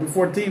no more,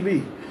 before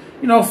TV.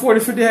 You know, 40,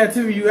 50 had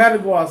TV, you had to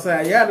go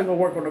outside. You had to go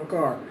work on the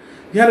car.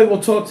 You had to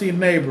go talk to your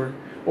neighbor.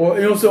 Or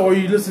you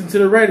listen to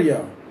the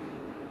radio.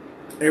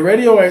 And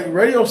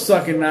radio's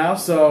sucking now,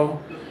 so.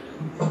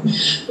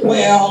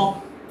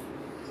 Well,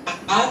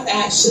 I've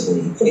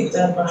actually picked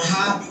up a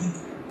hobby.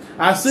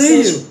 I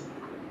see you.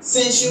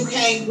 Since you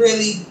can't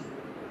really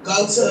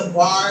go to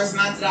bars,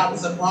 not that I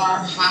was a bar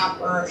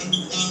hopper or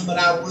anything, but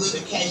I would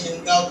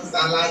occasionally go because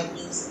I like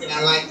music and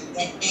I like to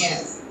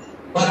dance.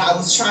 But I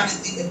was trying to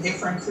think of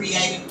different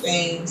creative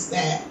things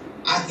that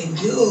I can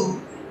do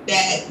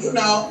that,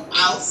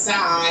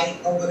 outside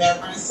or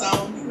whatever. And so,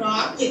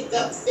 I picked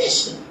up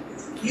fishing.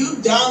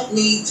 You don't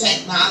need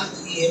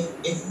technology if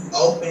you're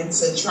open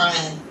to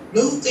trying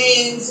new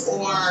things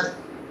or,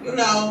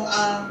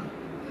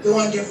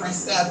 doing different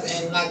stuff.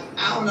 And like,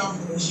 I don't know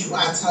if it was you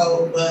I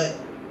told, but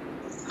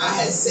I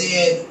had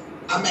said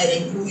I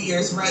made a New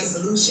Year's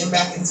resolution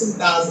back in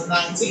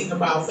 2019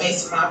 about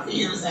facing my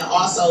fears and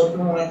also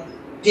doing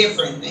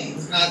different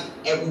things, not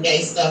everyday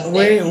stuff.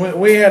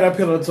 We had a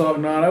pillow talk.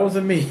 No, that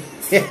wasn't me.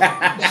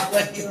 That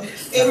wasn't you.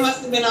 It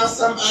must have been on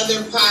some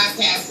other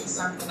podcast or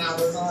something I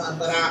was on,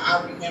 but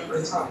I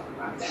remember talking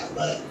about that.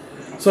 But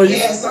so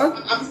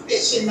I'm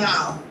fishing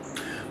now.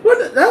 Well,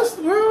 that's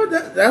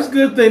a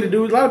good thing to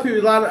do. A lot of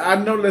people, I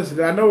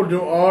know doing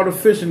all the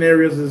fishing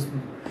areas is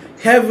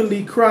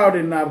heavily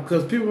crowded now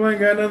because people ain't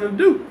got nothing to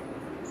do.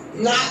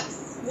 Not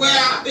where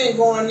I've been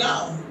going,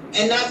 no.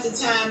 And not the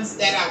times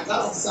that I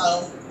go.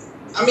 So,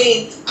 I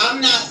mean, I'm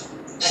not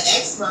an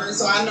expert,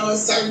 so I know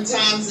it's certain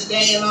times a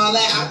day and all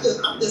that.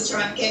 I'm just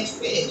trying to catch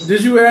fish.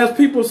 Did you ask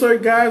people,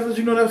 certain guys that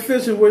that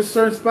fishing with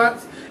certain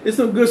spots? It's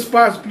some good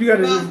spots. You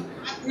gotta.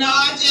 No,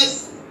 I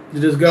just. You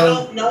just go. I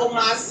don't know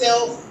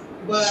myself.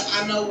 But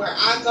I know where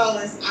I go,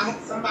 and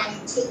somebody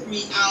took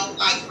me out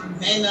like from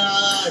Vena.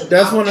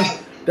 That's one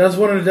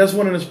of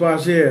the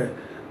spots. Yeah.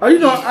 Oh,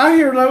 I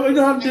hear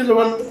I did the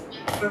one.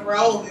 The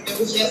road, and it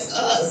was just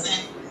us,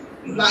 and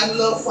you light a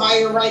little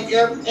fire right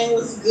there. Everything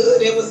was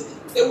good. It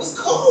was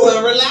cool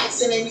and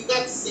relaxing, and you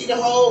got to see the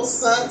whole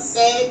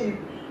sunset, and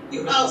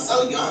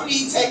so you don't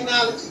need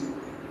technology.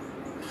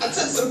 I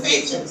took some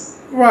pictures.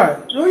 Right.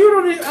 No, you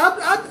don't need.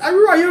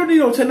 You're right. You don't need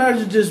no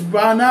technology just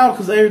by now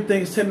because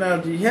everything's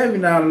technology heavy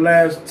now. The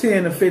last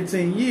 10 to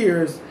 15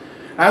 years,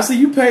 I see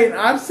you paint.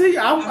 I see.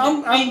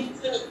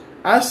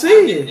 I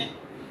see it.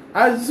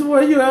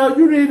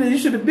 You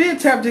should have been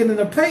tapped into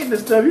the painting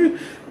and stuff. I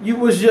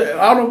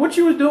don't know what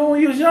you was doing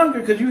when you was younger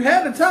because you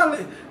had the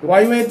talent.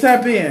 Why you ain't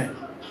tap in?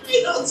 I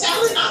ain't no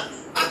talent.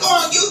 I go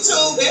on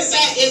YouTube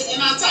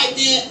and I type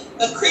in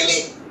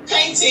acrylic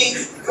painting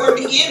for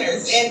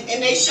beginners,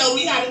 and they show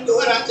me how to do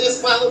it. I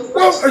just follow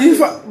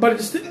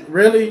directions.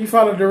 Really, you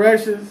follow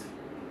directions?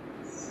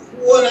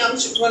 When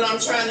I'm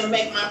trying to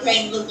make my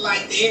paint look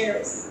like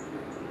theirs,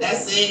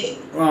 that's it.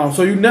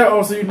 So you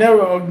never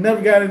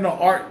got into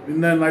art and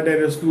nothing like that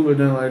at school or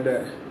nothing like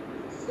that?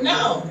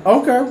 No.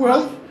 Okay,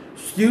 well,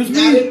 excuse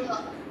me.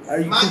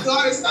 My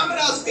daughter, some of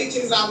those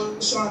pictures I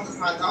was showing was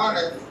my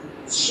daughter.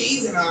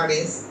 She's an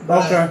artist,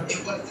 but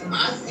it wasn't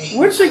my thing.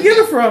 Where'd she get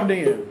it from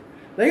then?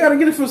 They got to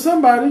get it from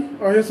somebody,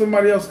 or here's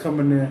somebody else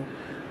coming in.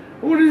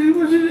 What did you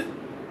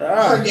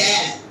Her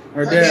dad.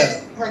 Her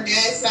dad. Her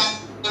dad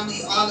sent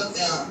me all of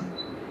them.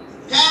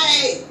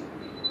 Hey!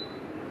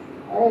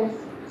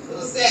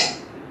 What's that?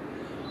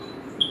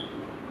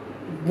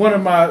 One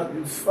of my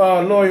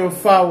loyal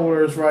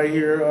followers right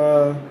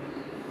here.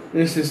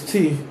 This is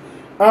T.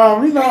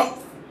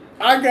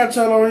 I got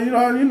y'all on.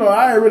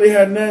 I ain't really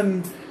had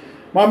nothing.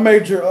 My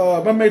major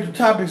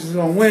topics is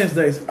on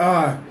Wednesdays.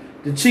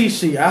 The cheat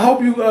sheet. I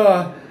hope you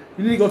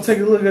need to go take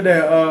a look at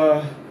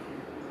that,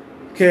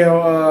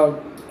 Kale.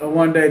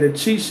 One day the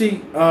cheat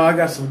sheet. I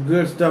got some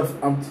good stuff.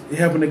 I'm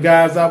helping the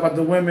guys out about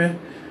the women.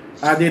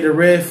 I did the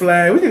red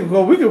flag. We could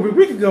go.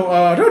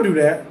 Don't do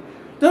that.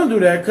 Don't do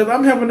that because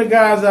I'm helping the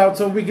guys out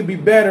so we can be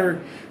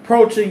better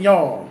approaching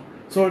y'all.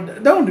 So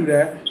don't do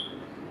that.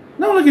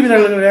 Don't look at me like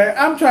look at that.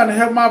 I'm trying to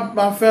help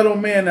my fellow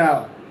men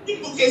out.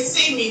 People can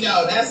see me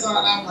though. That's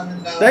all I want to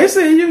know. They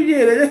see you,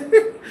 yeah.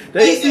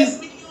 They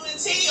see.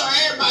 Or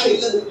everybody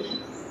looking.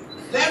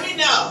 Let me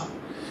know.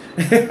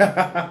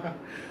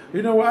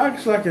 You know what?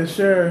 Actually, I can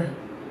share.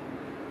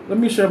 Let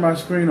me share my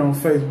screen on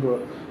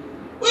Facebook.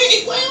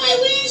 Wait. We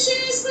ain't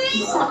sharing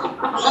screens.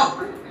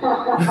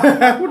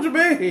 What you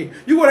mean?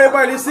 You want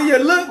everybody to see your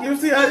look? You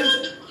see how?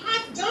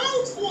 I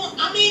don't want.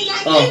 I mean,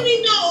 like, let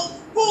me know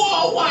who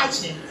are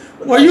watching.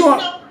 Because well, you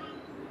are.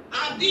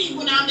 I be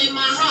when I'm in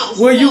my house.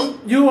 Well,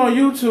 you on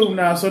YouTube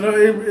now, so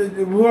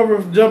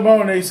whoever jump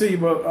on, they see.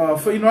 But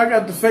I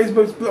got the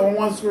Facebook split on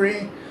one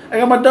screen. I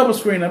got my double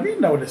screen up.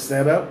 You know the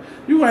setup.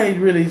 You ain't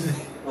really.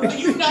 Well,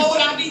 you know what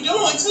I be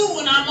doing too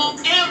when I'm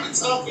on camera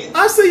talking.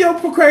 I see your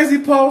crazy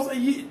posts.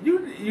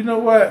 You know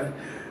what?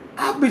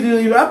 I be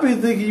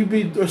thinking you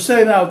be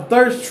setting out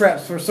thirst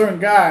traps for certain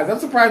guys. I'm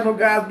surprised no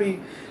guys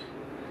be.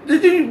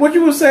 What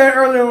you were saying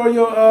earlier on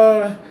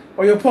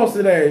your post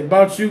today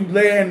about you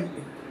laying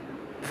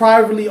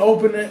privately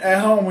open at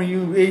home when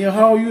you in your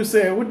home? You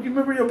said, what? You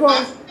remember your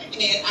post? I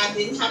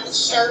didn't have a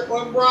shirt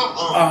or bra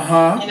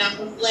on, and I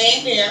was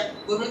laying there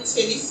with my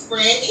titties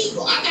spread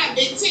eagle. I got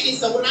big titties,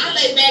 so when I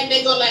lay back,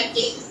 they go like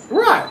this.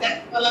 Right.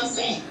 That's all I'm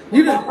saying.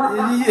 And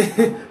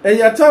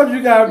I told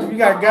you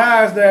got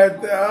guys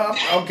that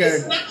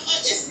okay.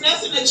 It's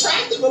nothing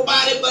attractive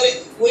about it, but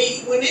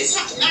when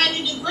it's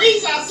 90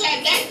 degrees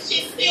outside, that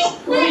shit feels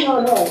great. I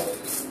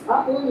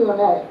feel you on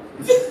that.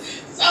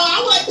 So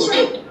I wasn't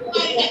trying to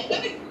nobody that's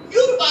nothing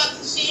cute about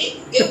the shit.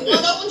 It's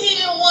one over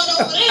here and one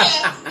over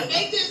there, and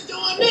they just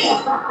doing this.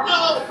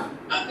 No,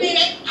 I mean,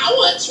 I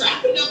wasn't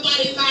trapping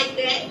nobody like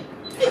that.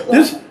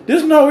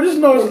 This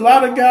knows a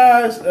lot of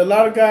guys,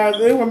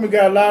 they women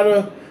got a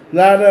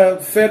lot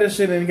of fetish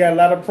and got a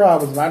lot of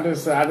problems. I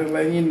just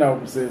let you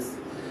know, sis.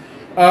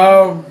 You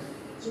know,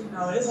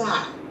 it's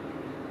hot.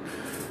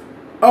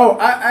 Oh,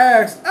 I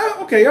asked.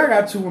 Okay, I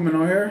got two women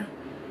on here.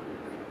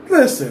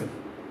 Listen,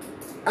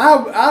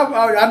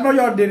 I know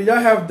y'all did it. Y'all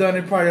have done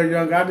it probably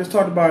younger. I just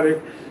talked about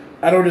it.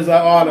 I know this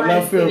all the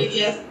left field.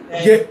 You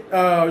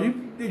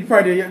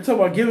probably did. Talk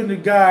about giving the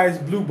guys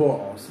blue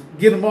balls,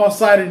 get them all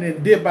sighted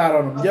and dip out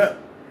on them.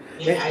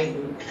 Yeah, I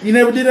do. You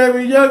never did that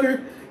when you were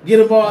younger. Get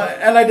them all,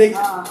 act like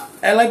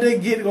they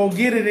go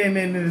get it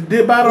and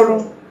dip out on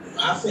them.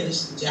 I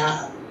finished the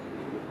job.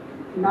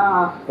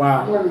 Nah.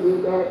 Wow. I never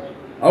did that.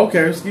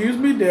 Okay, excuse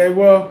me, Dad.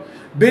 Well,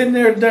 been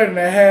there, done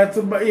that. Had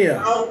somebody,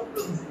 yeah. Oh.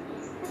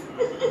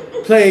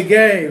 Play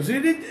games.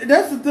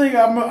 That's the thing.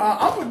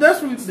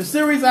 That's what the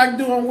series I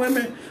do on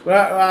women, but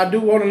I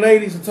do on the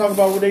ladies and talk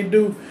about what they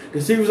do.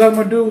 The series I'm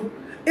gonna do,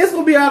 it's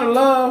gonna be out of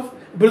love,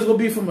 but it's gonna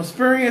be from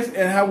experience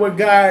and what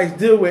guys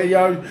deal with.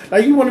 Y'all,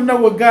 like, you want to know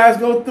what guys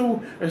go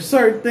through or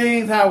certain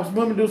things, how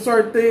women do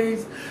certain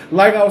things.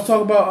 Like I was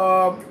talking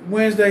about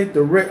Wednesday,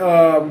 the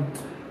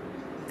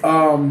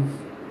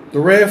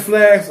red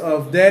flags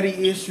of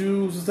daddy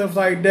issues and stuff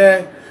like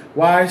that.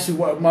 Why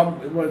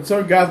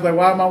certain guys like,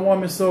 why my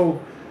woman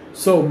so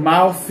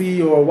mouthy,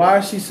 or why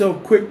is she so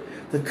quick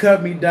to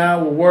cut me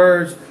down with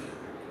words?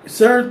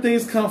 Certain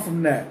things come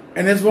from that,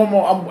 and there's one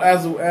more.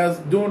 As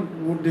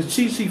doing the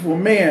cheat sheet for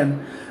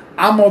men,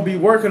 I'm gonna be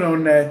working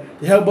on that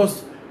to help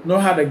us know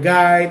how to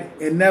guide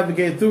and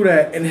navigate through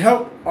that, and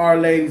help our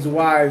ladies,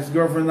 wives,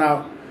 girlfriends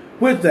out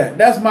with that.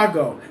 That's my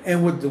goal.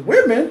 And with the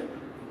women,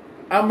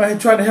 I'm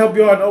trying to help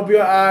y'all and open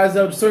your eyes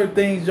up to certain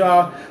things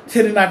y'all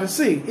tending not to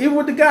see. Even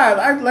with the guys,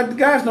 I like the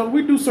guys know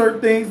we do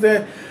certain things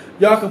that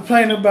y'all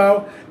complain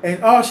about, and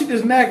she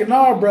just nagging.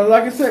 No, brother,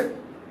 like I said,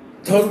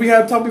 told we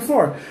had talked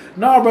before.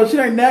 No, brother, she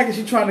ain't nagging.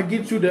 She trying to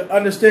get you to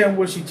understand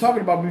what she's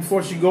talking about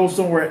before she goes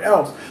somewhere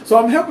else. So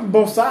I'm helping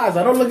both sides.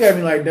 I don't look at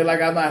me like that,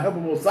 like I'm not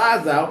helping both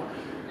sides out.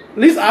 At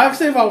least I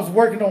say if I was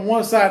working on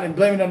one side and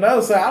blaming on the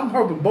other side, I'm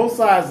helping both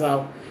sides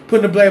out,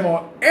 putting the blame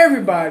on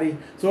everybody.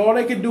 So all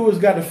they can do is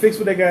got to fix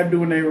what they got to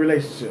do in their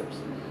relationships.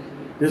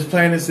 Just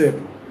plain and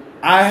simple.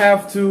 I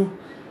have to.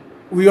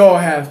 We all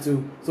have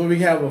to. So we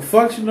have a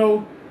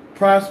functional,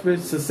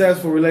 prosperous,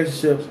 successful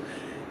relationships,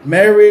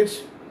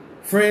 marriage,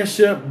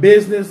 friendship,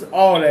 business,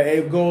 all that.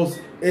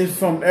 It's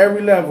from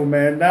every level,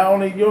 man. Not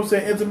only, you know what I'm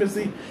saying,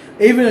 intimacy,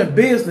 even in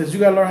business, you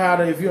got to learn how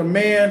to, if you're a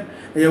man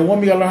and you're a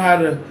woman, you got to learn how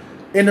to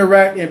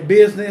interact in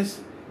business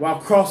while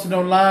crossing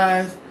those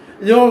lines.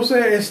 You know what I'm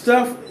saying? It's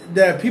stuff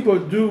that people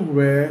do,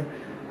 man.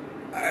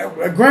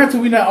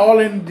 Granted, we're not all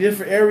in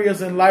different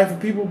areas in life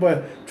of people,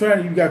 but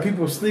you got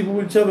people sleeping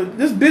with each other.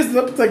 This business,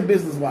 let's take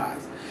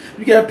business-wise.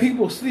 You got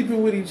people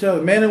sleeping with each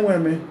other, men and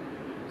women,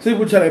 sleep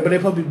with each other, but they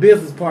supposed to be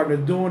business partners,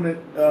 doing it,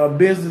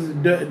 business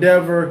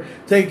endeavor,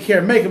 taking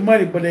care, making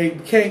money, but they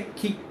can't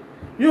keep.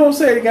 You know what I'm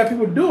saying? They got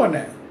people doing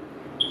that.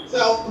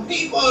 So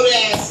people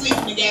that sleep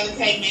together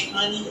can't make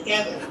money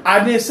together.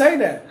 I didn't say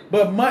that,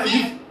 but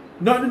money.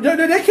 No,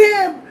 they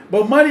can.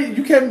 But money,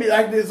 you can't be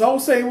like this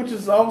old saying, which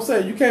is old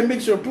saying, you can't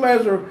mix your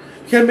pleasure,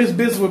 you can't mix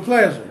business with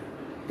pleasure.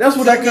 That's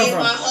where that comes from.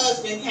 My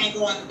husband can't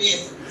go into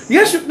business.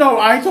 Yes, no,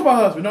 I ain't talking about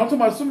husband. No, I'm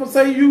talking about someone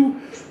say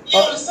you.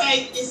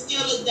 It's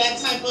still that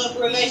type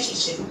of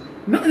relationship.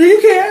 No,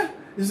 you can.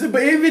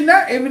 But even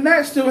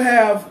that still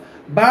have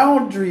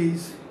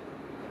boundaries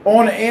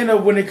on the end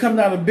of when it comes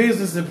down to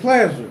business and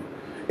pleasure.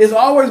 It's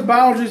always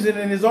boundaries, and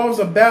there's always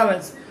a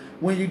balance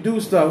when you do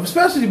stuff,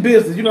 especially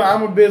business. You know,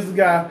 I'm a business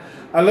guy.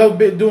 I love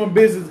doing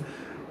business.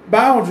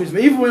 Boundaries.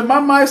 But even with my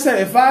mindset,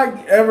 if I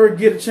ever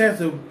get a chance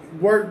to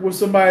work with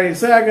somebody,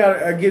 say I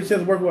get a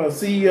chance to work with a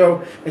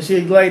CEO and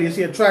she's a lady and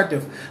she's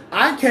attractive,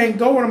 I can't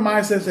go in a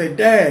mindset and say,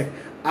 Dad,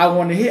 I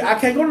want to hear. I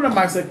can't go to the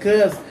mindset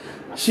because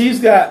she's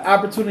got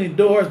opportunity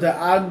doors that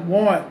I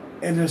want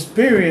and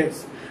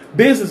experience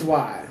business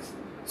wise.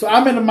 So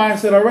I'm in the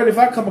mindset already. If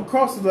I come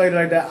across a lady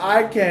like that,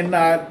 I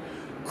cannot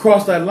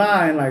cross that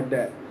line like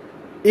that.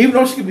 Even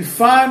though she could be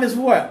fine as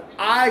what,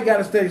 I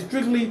gotta stay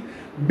strictly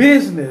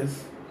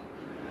business.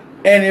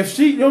 And if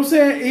she, you know what I'm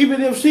saying,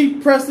 even if she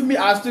pressing me,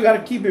 I still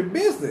gotta keep it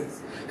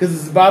business because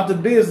it's about the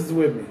business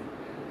with me.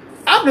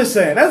 I'm just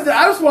saying. I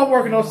just want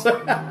working on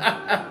certain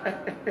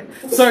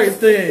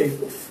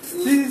things.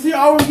 She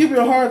always give me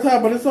a hard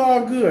time, but it's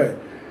all good.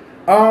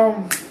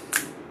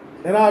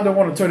 And I don't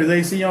want to turn his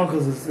AC on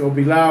because it's gonna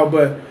be loud.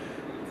 But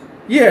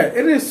yeah,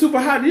 it is super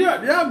hot.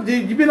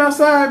 You been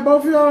outside,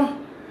 both of y'all?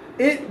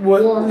 It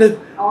was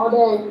all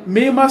day.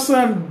 Me and my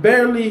son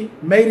barely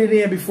made it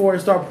in before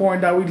it started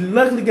pouring down. We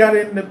luckily got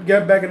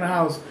back in the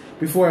house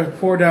before it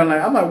poured down.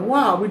 I'm like,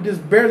 wow, we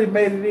just barely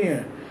made it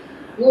in.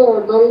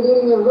 Yeah, but it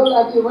didn't even look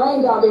like it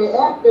rained out there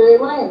after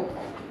it rained.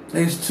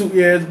 It's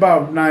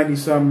about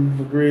 90-something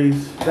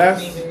degrees. I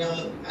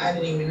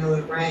didn't even know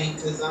it rained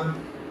because I'm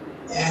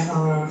at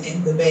home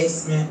in the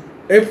basement.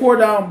 It poured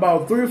down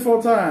about 3 or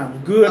 4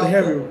 times. Good and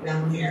heavy.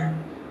 Down here.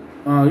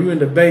 You in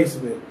the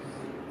basement.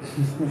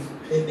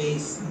 The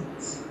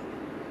basement.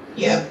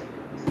 Yep.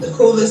 The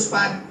coolest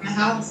spot in the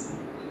house.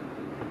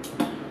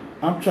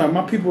 I'm trying.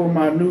 My people on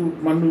my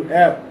new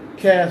app,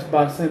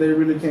 Castbox, say they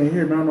really can't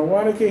hear me. I don't know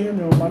why they can't hear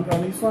me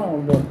on these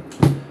phones, but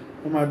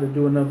I'm about to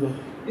do another.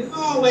 You've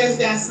always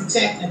got some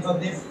technical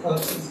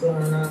difficulties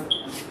going on.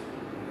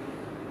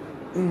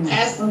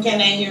 Ask them, can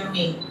they hear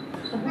me?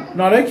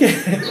 No, they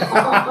can't.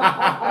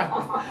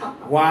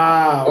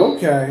 Wow.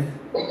 Okay.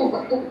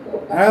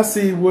 I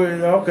see.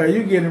 Okay,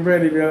 you getting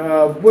ready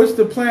to. What's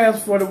the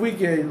plans for the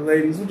weekend,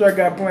 ladies? What y'all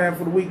got planned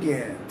for the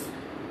weekend?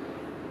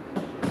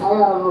 I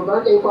have a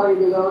birthday party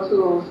to go to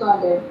on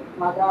Sunday.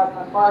 My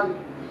godson party.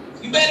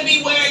 You better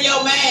be wearing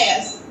your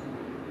mask.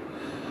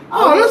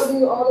 Oh,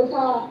 do all the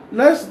time.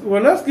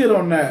 Let's get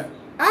on that.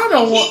 I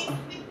don't want.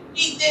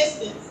 Keep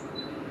distance.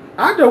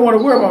 I don't want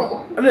to wear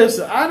my.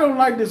 Listen, I don't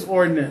like this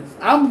ordinance.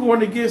 I'm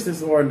going against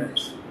this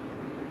ordinance.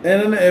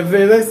 And if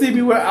they see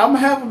me wear, I'm gonna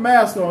have a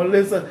mask on.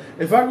 Listen,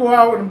 if I go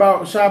out and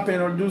about shopping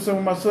or do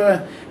something with my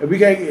son, if we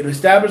got an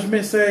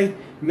establishment say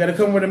you got to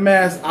come with a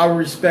mask, I will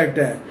respect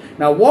that.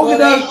 Now walking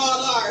down. They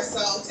all are,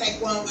 so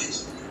take one with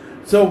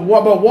you. So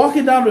what about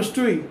walking down the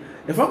street?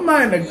 If I'm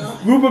not in a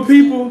group of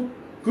people,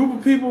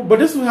 but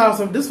this is why I'm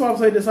saying this is how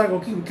they're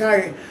gonna keep the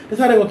chaos. This is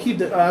how they're gonna keep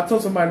the. I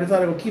told somebody this is how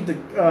they're gonna keep the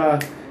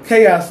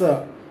chaos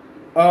up.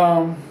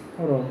 Hold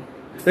on,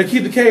 they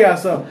keep the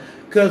chaos up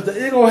because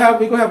we gonna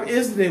have an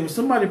incident with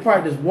somebody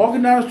probably just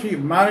walking down the street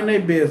minding their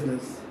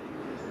business,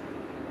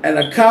 and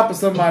a cop or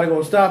somebody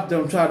gonna stop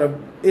them, try to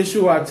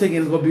issue our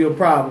ticket. It's gonna be a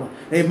problem.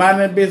 They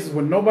minding their business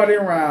with nobody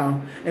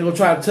around, and gonna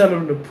try to tell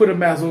them to put a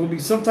mask. It's gonna be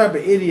some type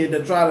of idiot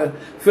that try to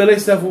fill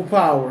themselves with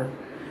power.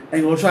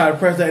 And gonna try to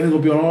press that, and it's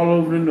gonna be all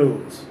over the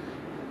news.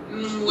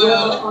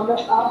 Well,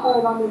 I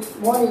heard on this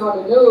morning on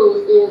the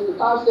news is the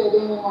cops said they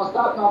ain't gonna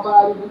stop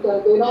nobody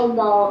because they don't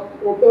know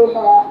if they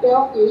have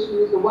health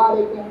issues or why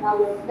they cannot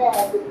wear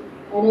masks.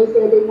 And they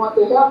said they want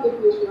the health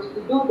officials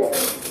to do that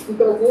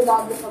because they're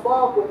not getting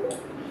involved with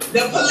it.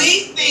 The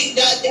police think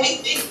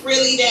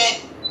really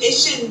that it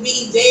shouldn't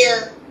be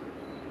their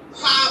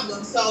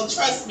problem. So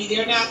trust me,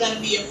 they're not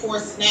gonna be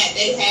enforcing that.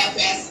 They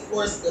half-ass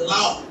enforce the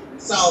law.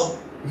 So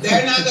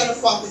they're not going to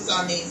focus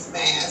on these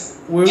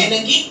masks. And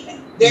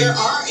again, there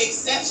are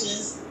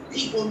exceptions,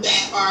 people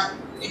that are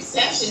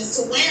exceptions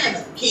to wearing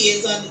them.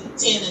 Kids under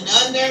 10 and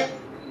under,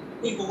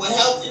 people with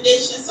health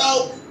conditions.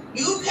 So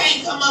you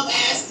can't come up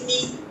asking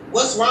me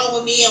what's wrong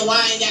with me and why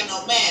I ain't got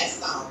no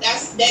mask on.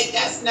 That's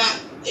not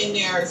in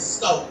their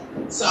scope.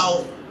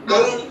 So I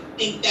don't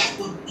think that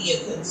would be a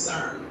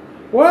concern.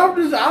 Well, I'm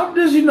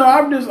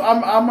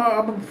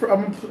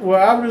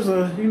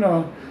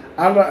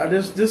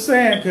just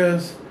saying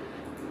because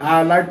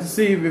I'd like to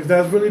see if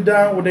that's really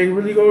done, what they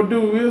really gonna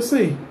do. We'll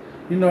see.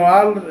 I'm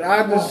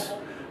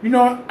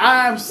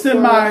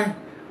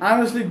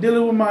honestly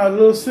dealing with my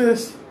little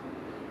sis,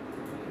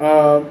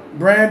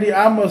 Brandy.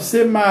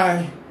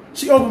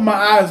 She opened my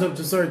eyes up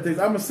to certain things.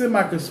 I'm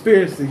a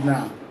conspiracy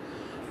now.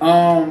 I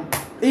don't want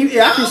to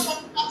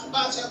talk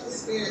about your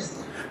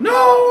conspiracy.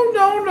 No,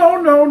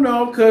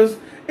 because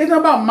it's not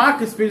about my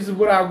conspiracy.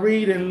 What I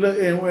read and look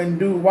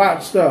and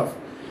watch stuff.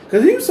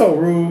 Cause he was so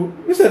rude.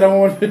 He said I don't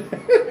want to. No,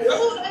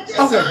 that's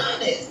just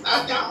honest.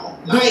 I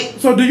don't.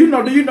 So do you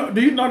know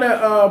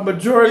that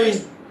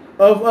majority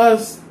of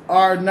us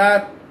are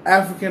not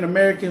African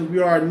Americans? We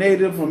are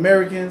Native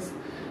Americans.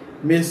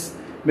 Miss,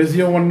 you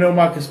don't want to know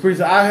my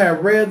conspiracy. I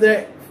have read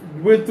that,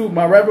 went through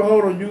my rabbit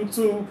hole on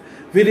YouTube,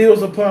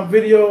 videos upon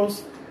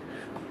videos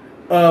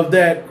of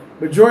that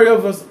majority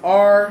of us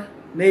are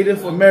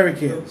Native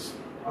Americans.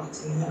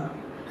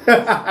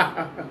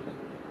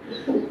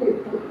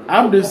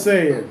 I'm just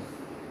saying.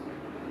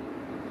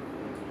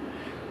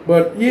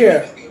 But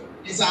yeah.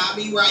 I'll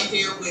be right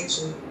there with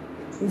you.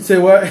 You say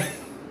what?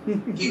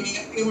 Give me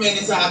a few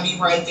minutes, I'll be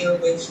right there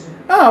with you.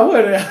 Oh,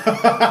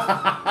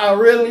 whatever.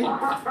 Really?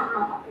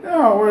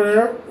 Oh,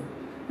 whatever.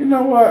 You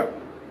know what?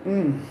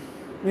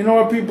 You know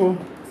what, people?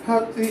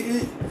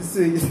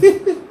 See,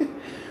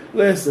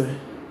 listen.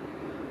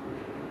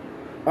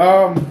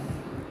 I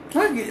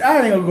ain't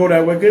gonna go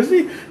that way because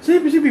she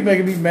be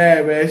making me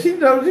mad, man. She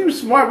knows she was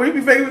smart, but she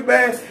be making me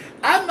mad.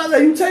 I'm not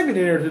letting you take me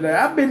there today.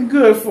 I've been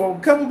good for a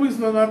couple of weeks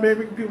now. I've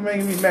been people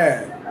making me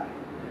mad.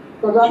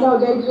 Because I know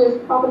they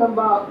just talking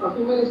about a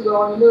few minutes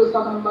ago on the news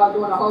talking about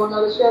doing a whole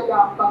nother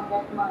shutdown come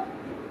next month.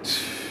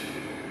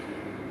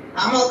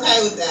 I'm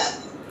okay with that.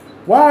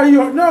 Why are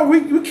you? No,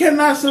 we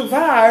cannot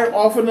survive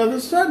off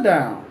another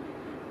shutdown.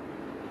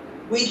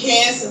 We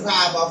can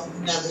survive off of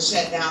another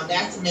shutdown.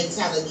 That's the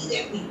mentality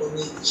that people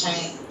need to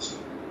change.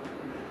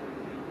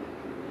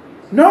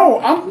 No,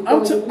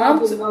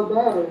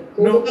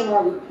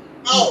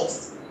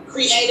 Most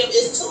creative.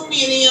 It's too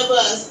many of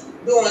us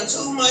doing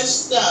too much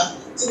stuff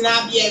to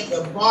not be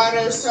able to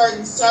barter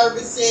certain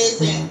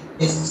services, and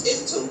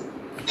it's too.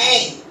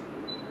 Hey,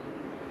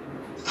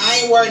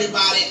 I ain't worried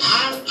about it.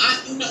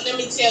 Let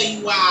me tell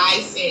you why I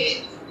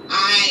said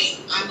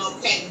I'm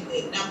okay with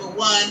it. Number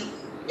one,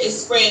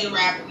 it's spreading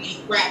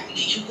rapidly,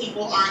 and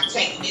people aren't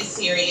taking it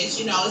serious.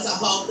 You know, it's a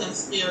whole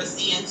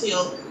conspiracy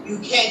until you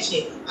catch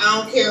it.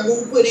 I don't care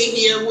who put it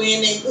here,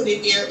 when they put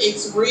it there.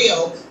 It's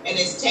real, and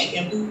it's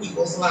taking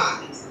people's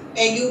lives,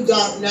 and you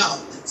don't know.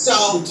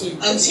 So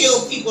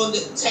until people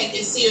take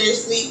it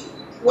seriously,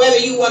 whether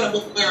you want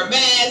to wear a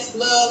mask,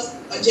 gloves,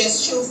 or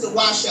just choose to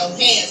wash your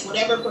hands,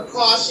 whatever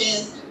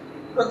precautions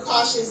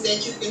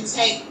that you can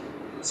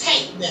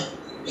take them.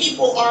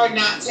 People are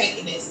not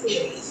taking it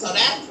serious. So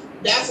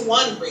that's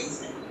one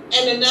reason.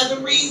 And another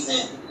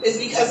reason is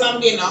because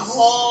I'm getting a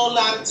whole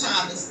lot of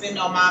time to spend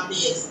on my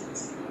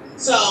business.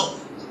 So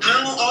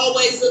I don't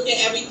always look at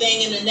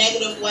everything in a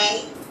negative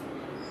way.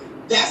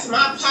 That's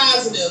my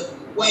positive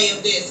way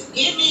of this.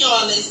 Give me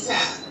all this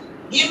time.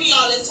 Give me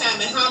all this time,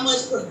 and how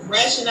much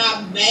progression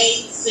I've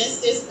made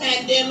since this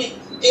pandemic.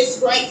 It's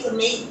great for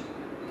me.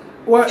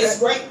 It's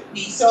great for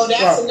me. So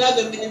that's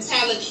another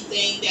mentality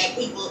thing that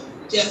people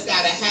just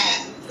gotta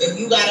have. If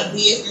you got a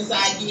business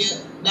idea,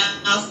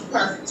 now's the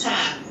perfect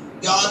time.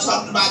 Y'all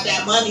talking about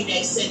that money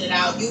they send it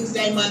out. Use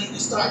that money to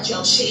start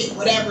your shit,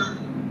 whatever,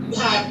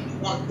 however you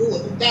want to do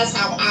it. But that's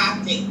how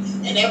I think.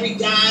 And every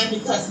dime,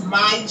 because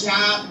my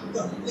job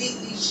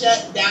completely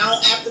shut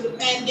down after the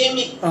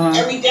pandemic,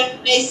 every dime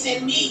they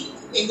send me,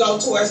 it go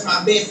towards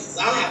my business.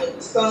 I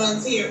have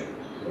sons here,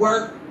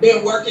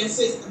 been working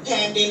since the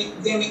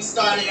pandemic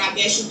started. I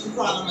guess you can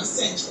call them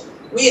essential.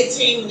 We a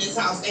team in this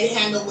house. They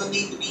handle what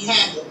needs to be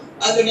handled.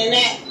 Other than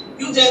that,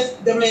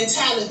 the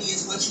mentality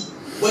is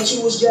what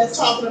you was just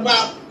talking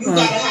about. You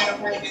gotta have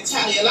the right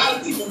mentality. A lot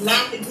of people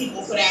knocking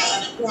people for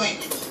that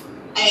unemployment.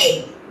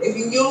 Hey, if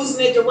you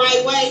using it the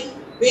right way,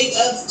 big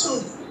ups to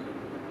you.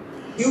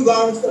 You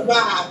gonna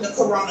survive the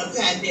corona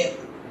pandemic.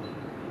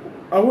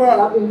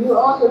 Like, and you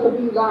also could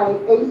be like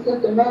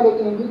asymptomatic,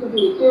 and you could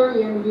be a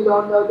carrier and you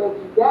don't know that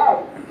you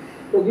got it.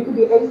 So you could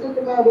be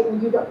asymptomatic and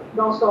you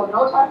don't show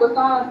no type of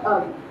signs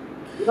of it.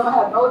 You don't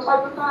have no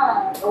type of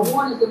signs or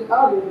warnings of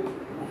others,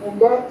 and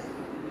that's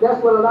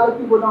what a lot of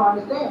people don't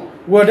understand.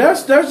 Well,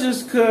 that's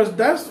just because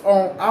that's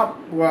on.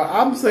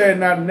 I'm saying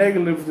not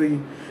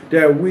negatively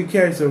that we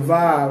can't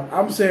survive.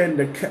 I'm saying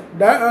the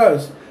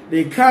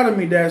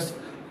economy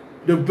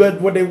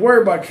what they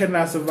worry about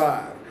cannot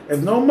survive.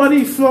 If no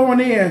money flowing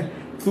in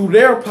through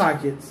their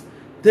pockets,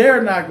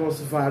 they're not going to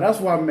survive. That's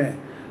what I meant.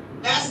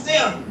 That's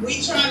them.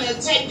 We trying to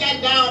take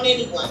that down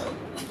anyway.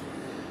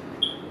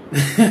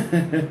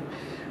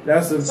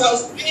 So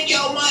spend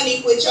your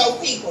money with your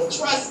people.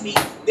 Trust me.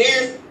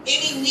 There's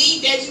any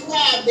need that you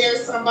have,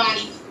 there's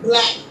somebody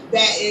black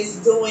that is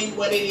doing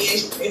what it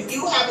is. If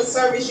you have a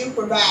service you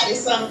provide,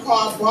 it's something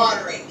called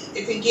bartering.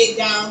 If it get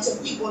down to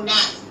people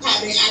not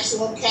having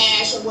actual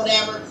cash or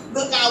whatever,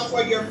 look out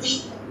for your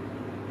people.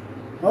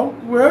 Oh,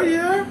 well,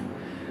 yeah.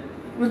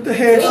 With the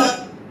head.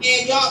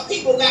 And y'all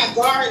people got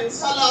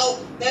gardens. Hello,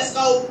 let's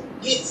go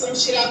get some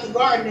shit out the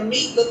garden. The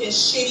meat looking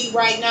shitty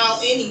right now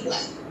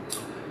anyway.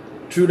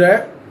 True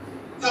that.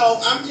 So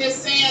I'm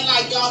just saying,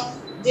 like, y'all,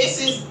 this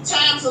is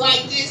times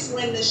like this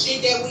when the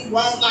shit that we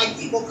want, like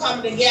people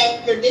coming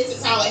together, this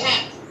is how it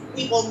happens.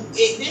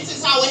 This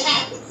is how it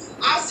happens.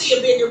 I see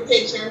a bigger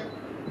picture.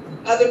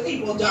 Other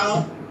people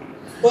don't.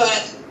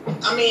 But,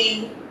 I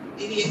mean,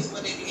 it is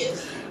what it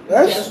is.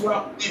 Just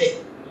roll with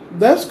it.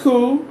 That's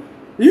cool.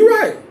 You're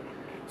right.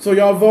 So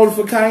y'all voted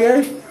for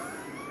Kanye?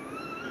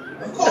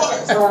 Of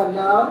course.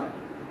 No.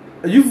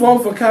 You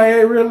vote for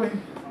Kanye, really?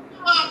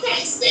 No, I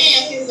can't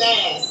stand his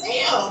ass.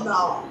 Hell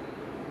no.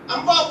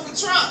 I'm voting for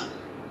Trump.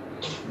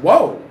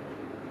 Whoa.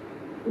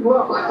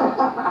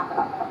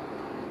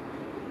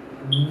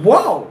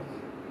 Whoa.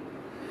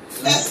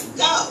 Let's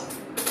go.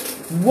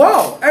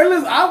 Whoa. Hey,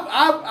 listen,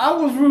 I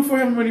was rooting for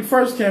him when he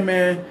first came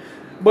in,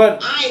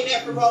 but I ain't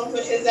never voted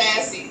for his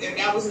ass either.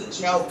 That was a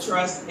joke,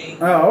 trust me.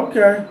 Oh,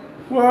 okay.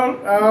 Well,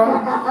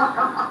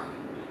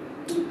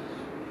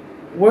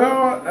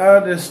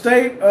 the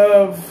state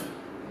of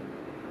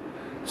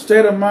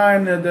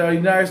mind of the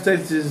United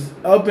States is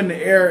up in the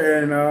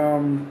air, and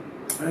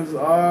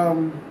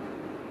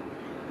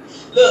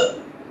Look,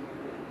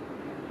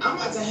 I'm I'm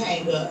about to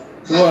hang up.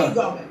 What? How you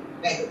going?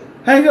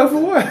 Hang up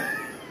for what?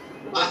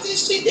 About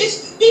this shit.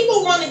 This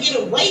people want to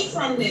get away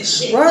from this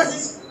shit. Right.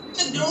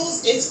 The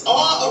news is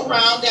all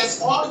around.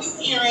 That's all you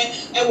hearing,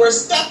 and we're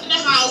stuck in the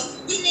house.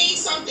 We need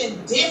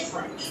something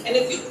different. And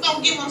if you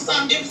don't give them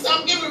something different,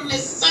 stop giving them the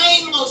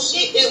same old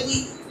shit that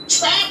we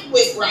trapped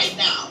with right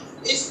now.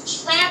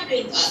 It's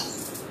trapping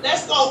us.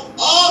 Let's go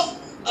off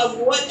of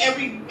what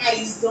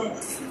everybody's doing.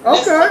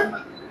 Okay.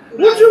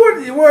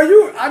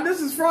 This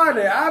is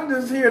Friday. I'm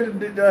just here to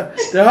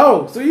the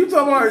host. So you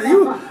talking about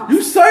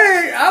you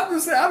saying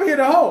I'm here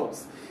to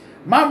host.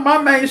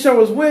 My main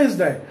show is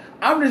Wednesday.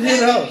 I'm just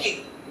here to host.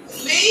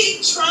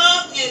 Leave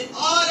Trump and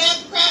all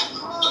that crap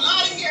on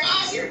out of here.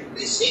 I hear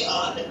this shit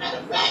all. As a matter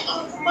of fact,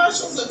 on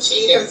commercials of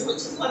cheaters, which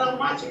is what I'm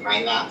watching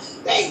right now,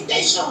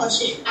 they showing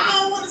shit I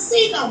don't want to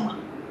see no more.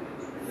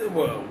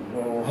 Well,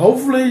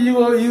 hopefully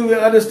you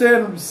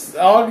understand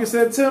August,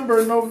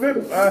 September,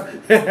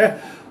 November.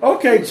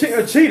 Okay,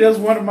 Cheetah's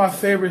one of my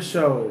favorite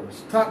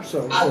shows, top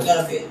shows. I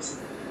love it.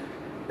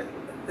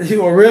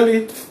 You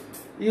really?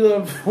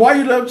 Why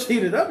you love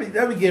Cheetah? Let me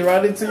get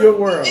right into your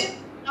world. It's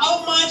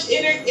so much.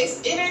 It's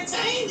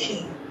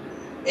entertaining.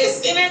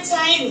 It's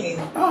entertaining.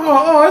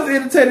 Oh, it's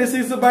entertaining to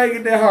see somebody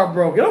get their heart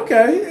broken.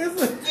 Okay.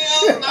 Well,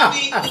 I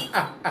mean,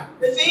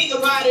 the thing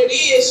about it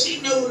is, she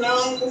knew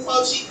long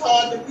before she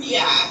called the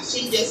PI.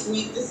 She just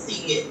needed to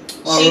see it.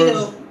 She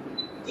knew.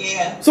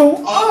 Yeah.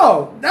 So,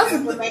 that's a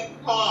good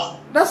call.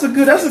 That's a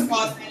called that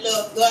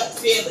little gut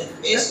feeling.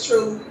 It's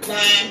true.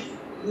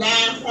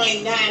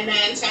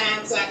 9.99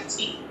 times out of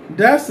 10.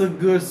 That's a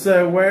good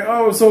segue.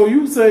 Oh, so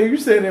you say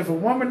that if a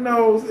woman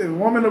knows, if a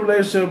woman in a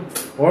relationship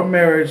or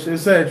marriage,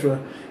 etc.,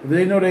 if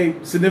they know they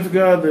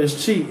significant other is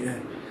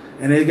cheating,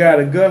 and they got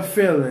a gut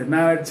feeling, 9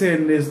 out of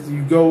 10 is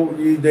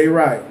they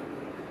right.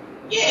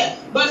 Yeah,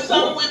 but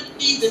some women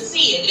need to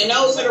see it, and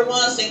those are the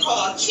ones they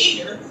call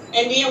cheater.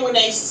 And then when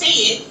they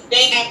see it,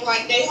 they act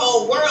like their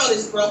whole world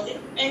is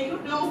broken, and you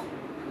do.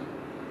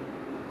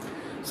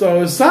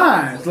 So it's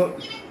signs.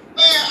 Look. Where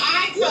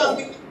I come,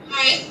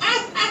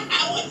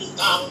 I want to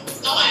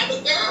go have a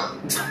girl.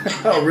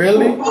 Oh,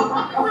 really?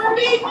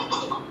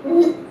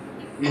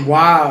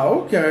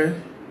 Wow. Okay.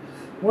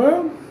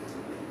 Well,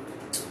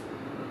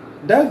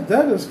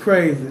 that is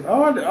crazy.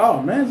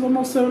 Oh man, it's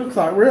almost 7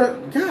 o'clock.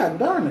 God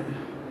darn it.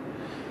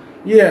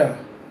 Yeah.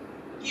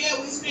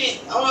 Yeah, we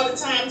spent all the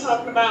time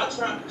talking about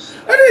Trump.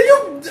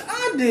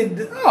 I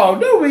did. Oh,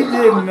 no, we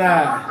did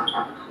not.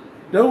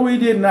 No, we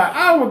did not.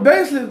 I was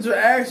basically to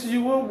ask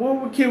you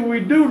what can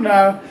we do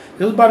now?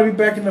 Because it's about to be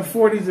back in the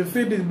 40s and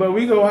 50s, but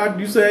we go out.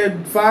 You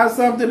said find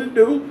something to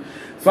do,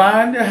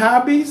 find your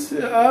hobbies.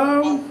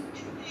 And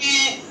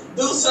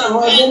do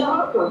something.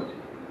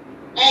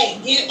 Hey,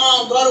 go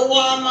to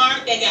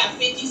Walmart. They got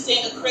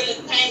 50-cent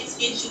acrylic paints.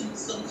 Get you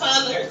some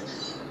colors.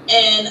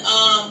 And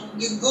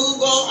you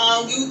Google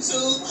on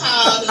YouTube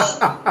how to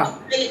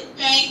acrylic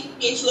paint.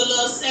 Get you a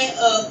little set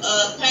of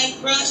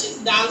paint brushes,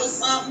 $1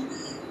 something,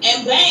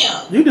 and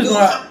bam. You just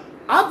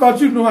I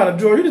thought you knew how to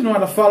draw. You just know how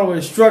to follow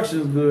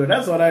instructions good.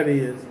 That's all that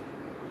is.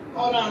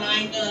 Hold on,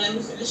 I ain't done. Let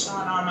me finish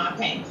showing all my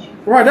painting.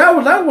 Right,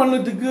 that one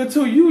looked good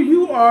too.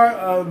 You are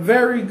a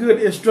very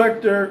good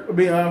instructor.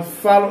 Person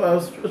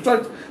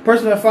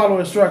that follow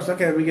instructions.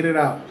 Okay, let me get it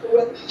out.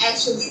 What I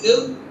actually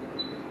do.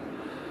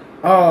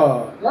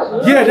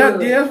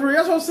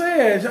 That's what I'm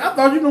saying. I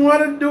thought you knew how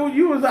to do.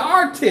 You was an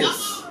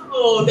artist.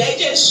 Oh, they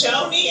just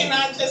show me, and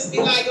I just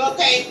be like,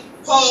 okay,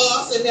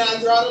 pause, and then I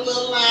draw the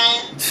little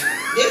line.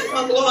 This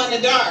one glow in the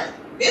dark.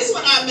 This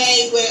one I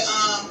made with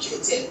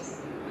Q-tips.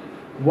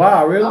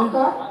 Wow, really?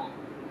 Okay.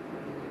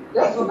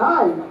 That's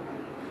nice.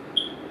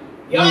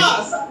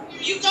 Y'all, so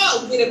here you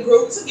go. Get a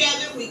group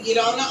together. We get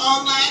on the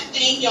online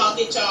thing. Y'all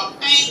get y'all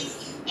paint,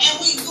 and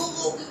we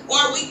Google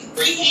or we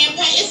freehand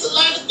paint. It's a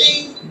lot of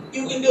things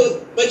you can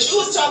do. But you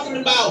was talking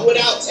about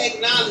without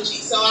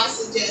technology, so I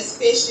suggest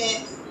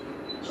fishing,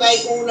 play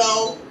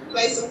Uno,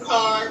 play some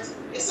cards.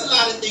 It's a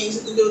lot of things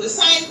you can do. The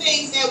same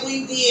things that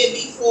we did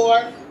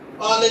before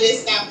all of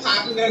this got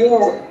popular.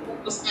 Yeah.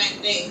 The same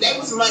thing. That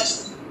was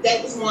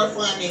more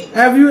fun.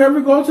 Have you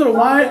ever gone to the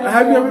wine?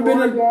 Have you ever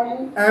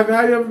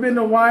been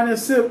to wine and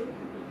sip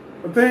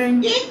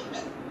thing? Yeah.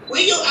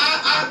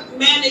 I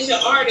manage an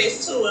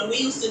artist too, and we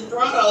used to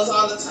throw those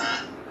all the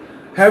time.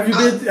 Have you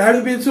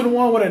been to the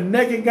one with a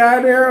naked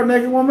guy there, a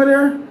naked woman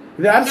there?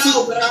 But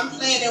I'm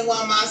planning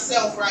one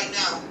myself right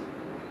now.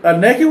 A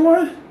naked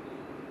one?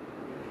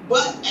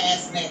 Butt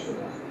ass naked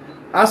one.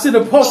 I see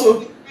the post.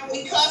 Can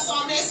we cuss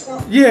on this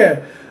one?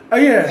 Yeah.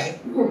 Okay.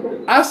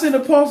 I seen a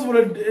post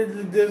with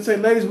it say,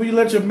 ladies, will you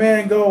let your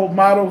man go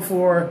model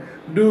for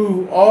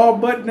do all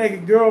butt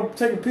naked girl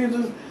taking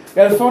pictures?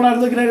 Got his phone out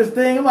looking at his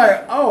thing. I'm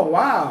like, oh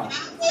wow. I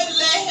wouldn't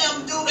let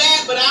him do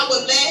that, but I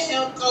would let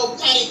him go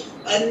paint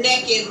a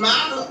naked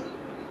model.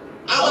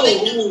 I would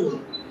let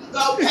him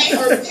go paint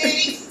her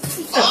titties,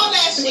 all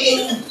that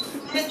shit on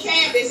the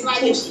canvas.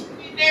 Like if she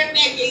in there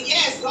naked,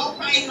 yes, go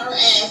paint her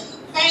ass.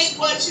 Paint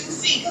what you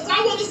see, because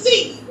I want to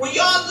see when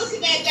y'all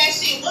looking at that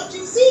shit, what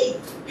you see.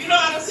 You know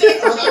what I'm saying?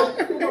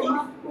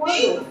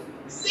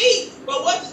 See, but what